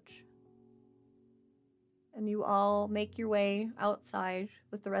to approach. And you all make your way outside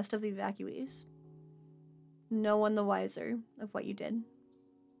with the rest of the evacuees. No one the wiser of what you did.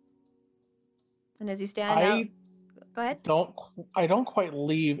 And as you stand out... Go ahead. I don't quite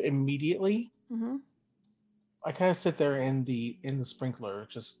leave immediately. Mm-hmm. I kind of sit there in the sprinkler,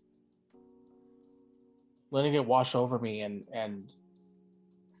 just letting it wash over me and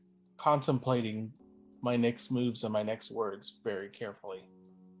contemplating my next moves and my next words very carefully.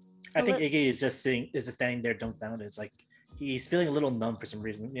 I think Iggy is just standing there dumbfounded. It's like he's feeling a little numb for some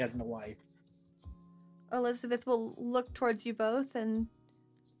reason. He doesn't know why. Elizabeth will look towards you both, and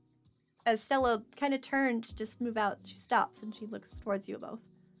as Stella kind of turned to just move out, she stops and she looks towards you both.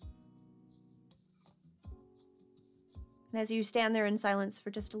 And as you stand there in silence for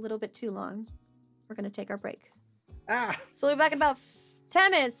just a little bit too long, we're going to take our break. So we'll be back in about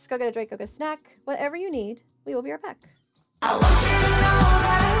 10 minutes. Go get a drink, go get a snack, whatever you need. We will be right back. I want you to know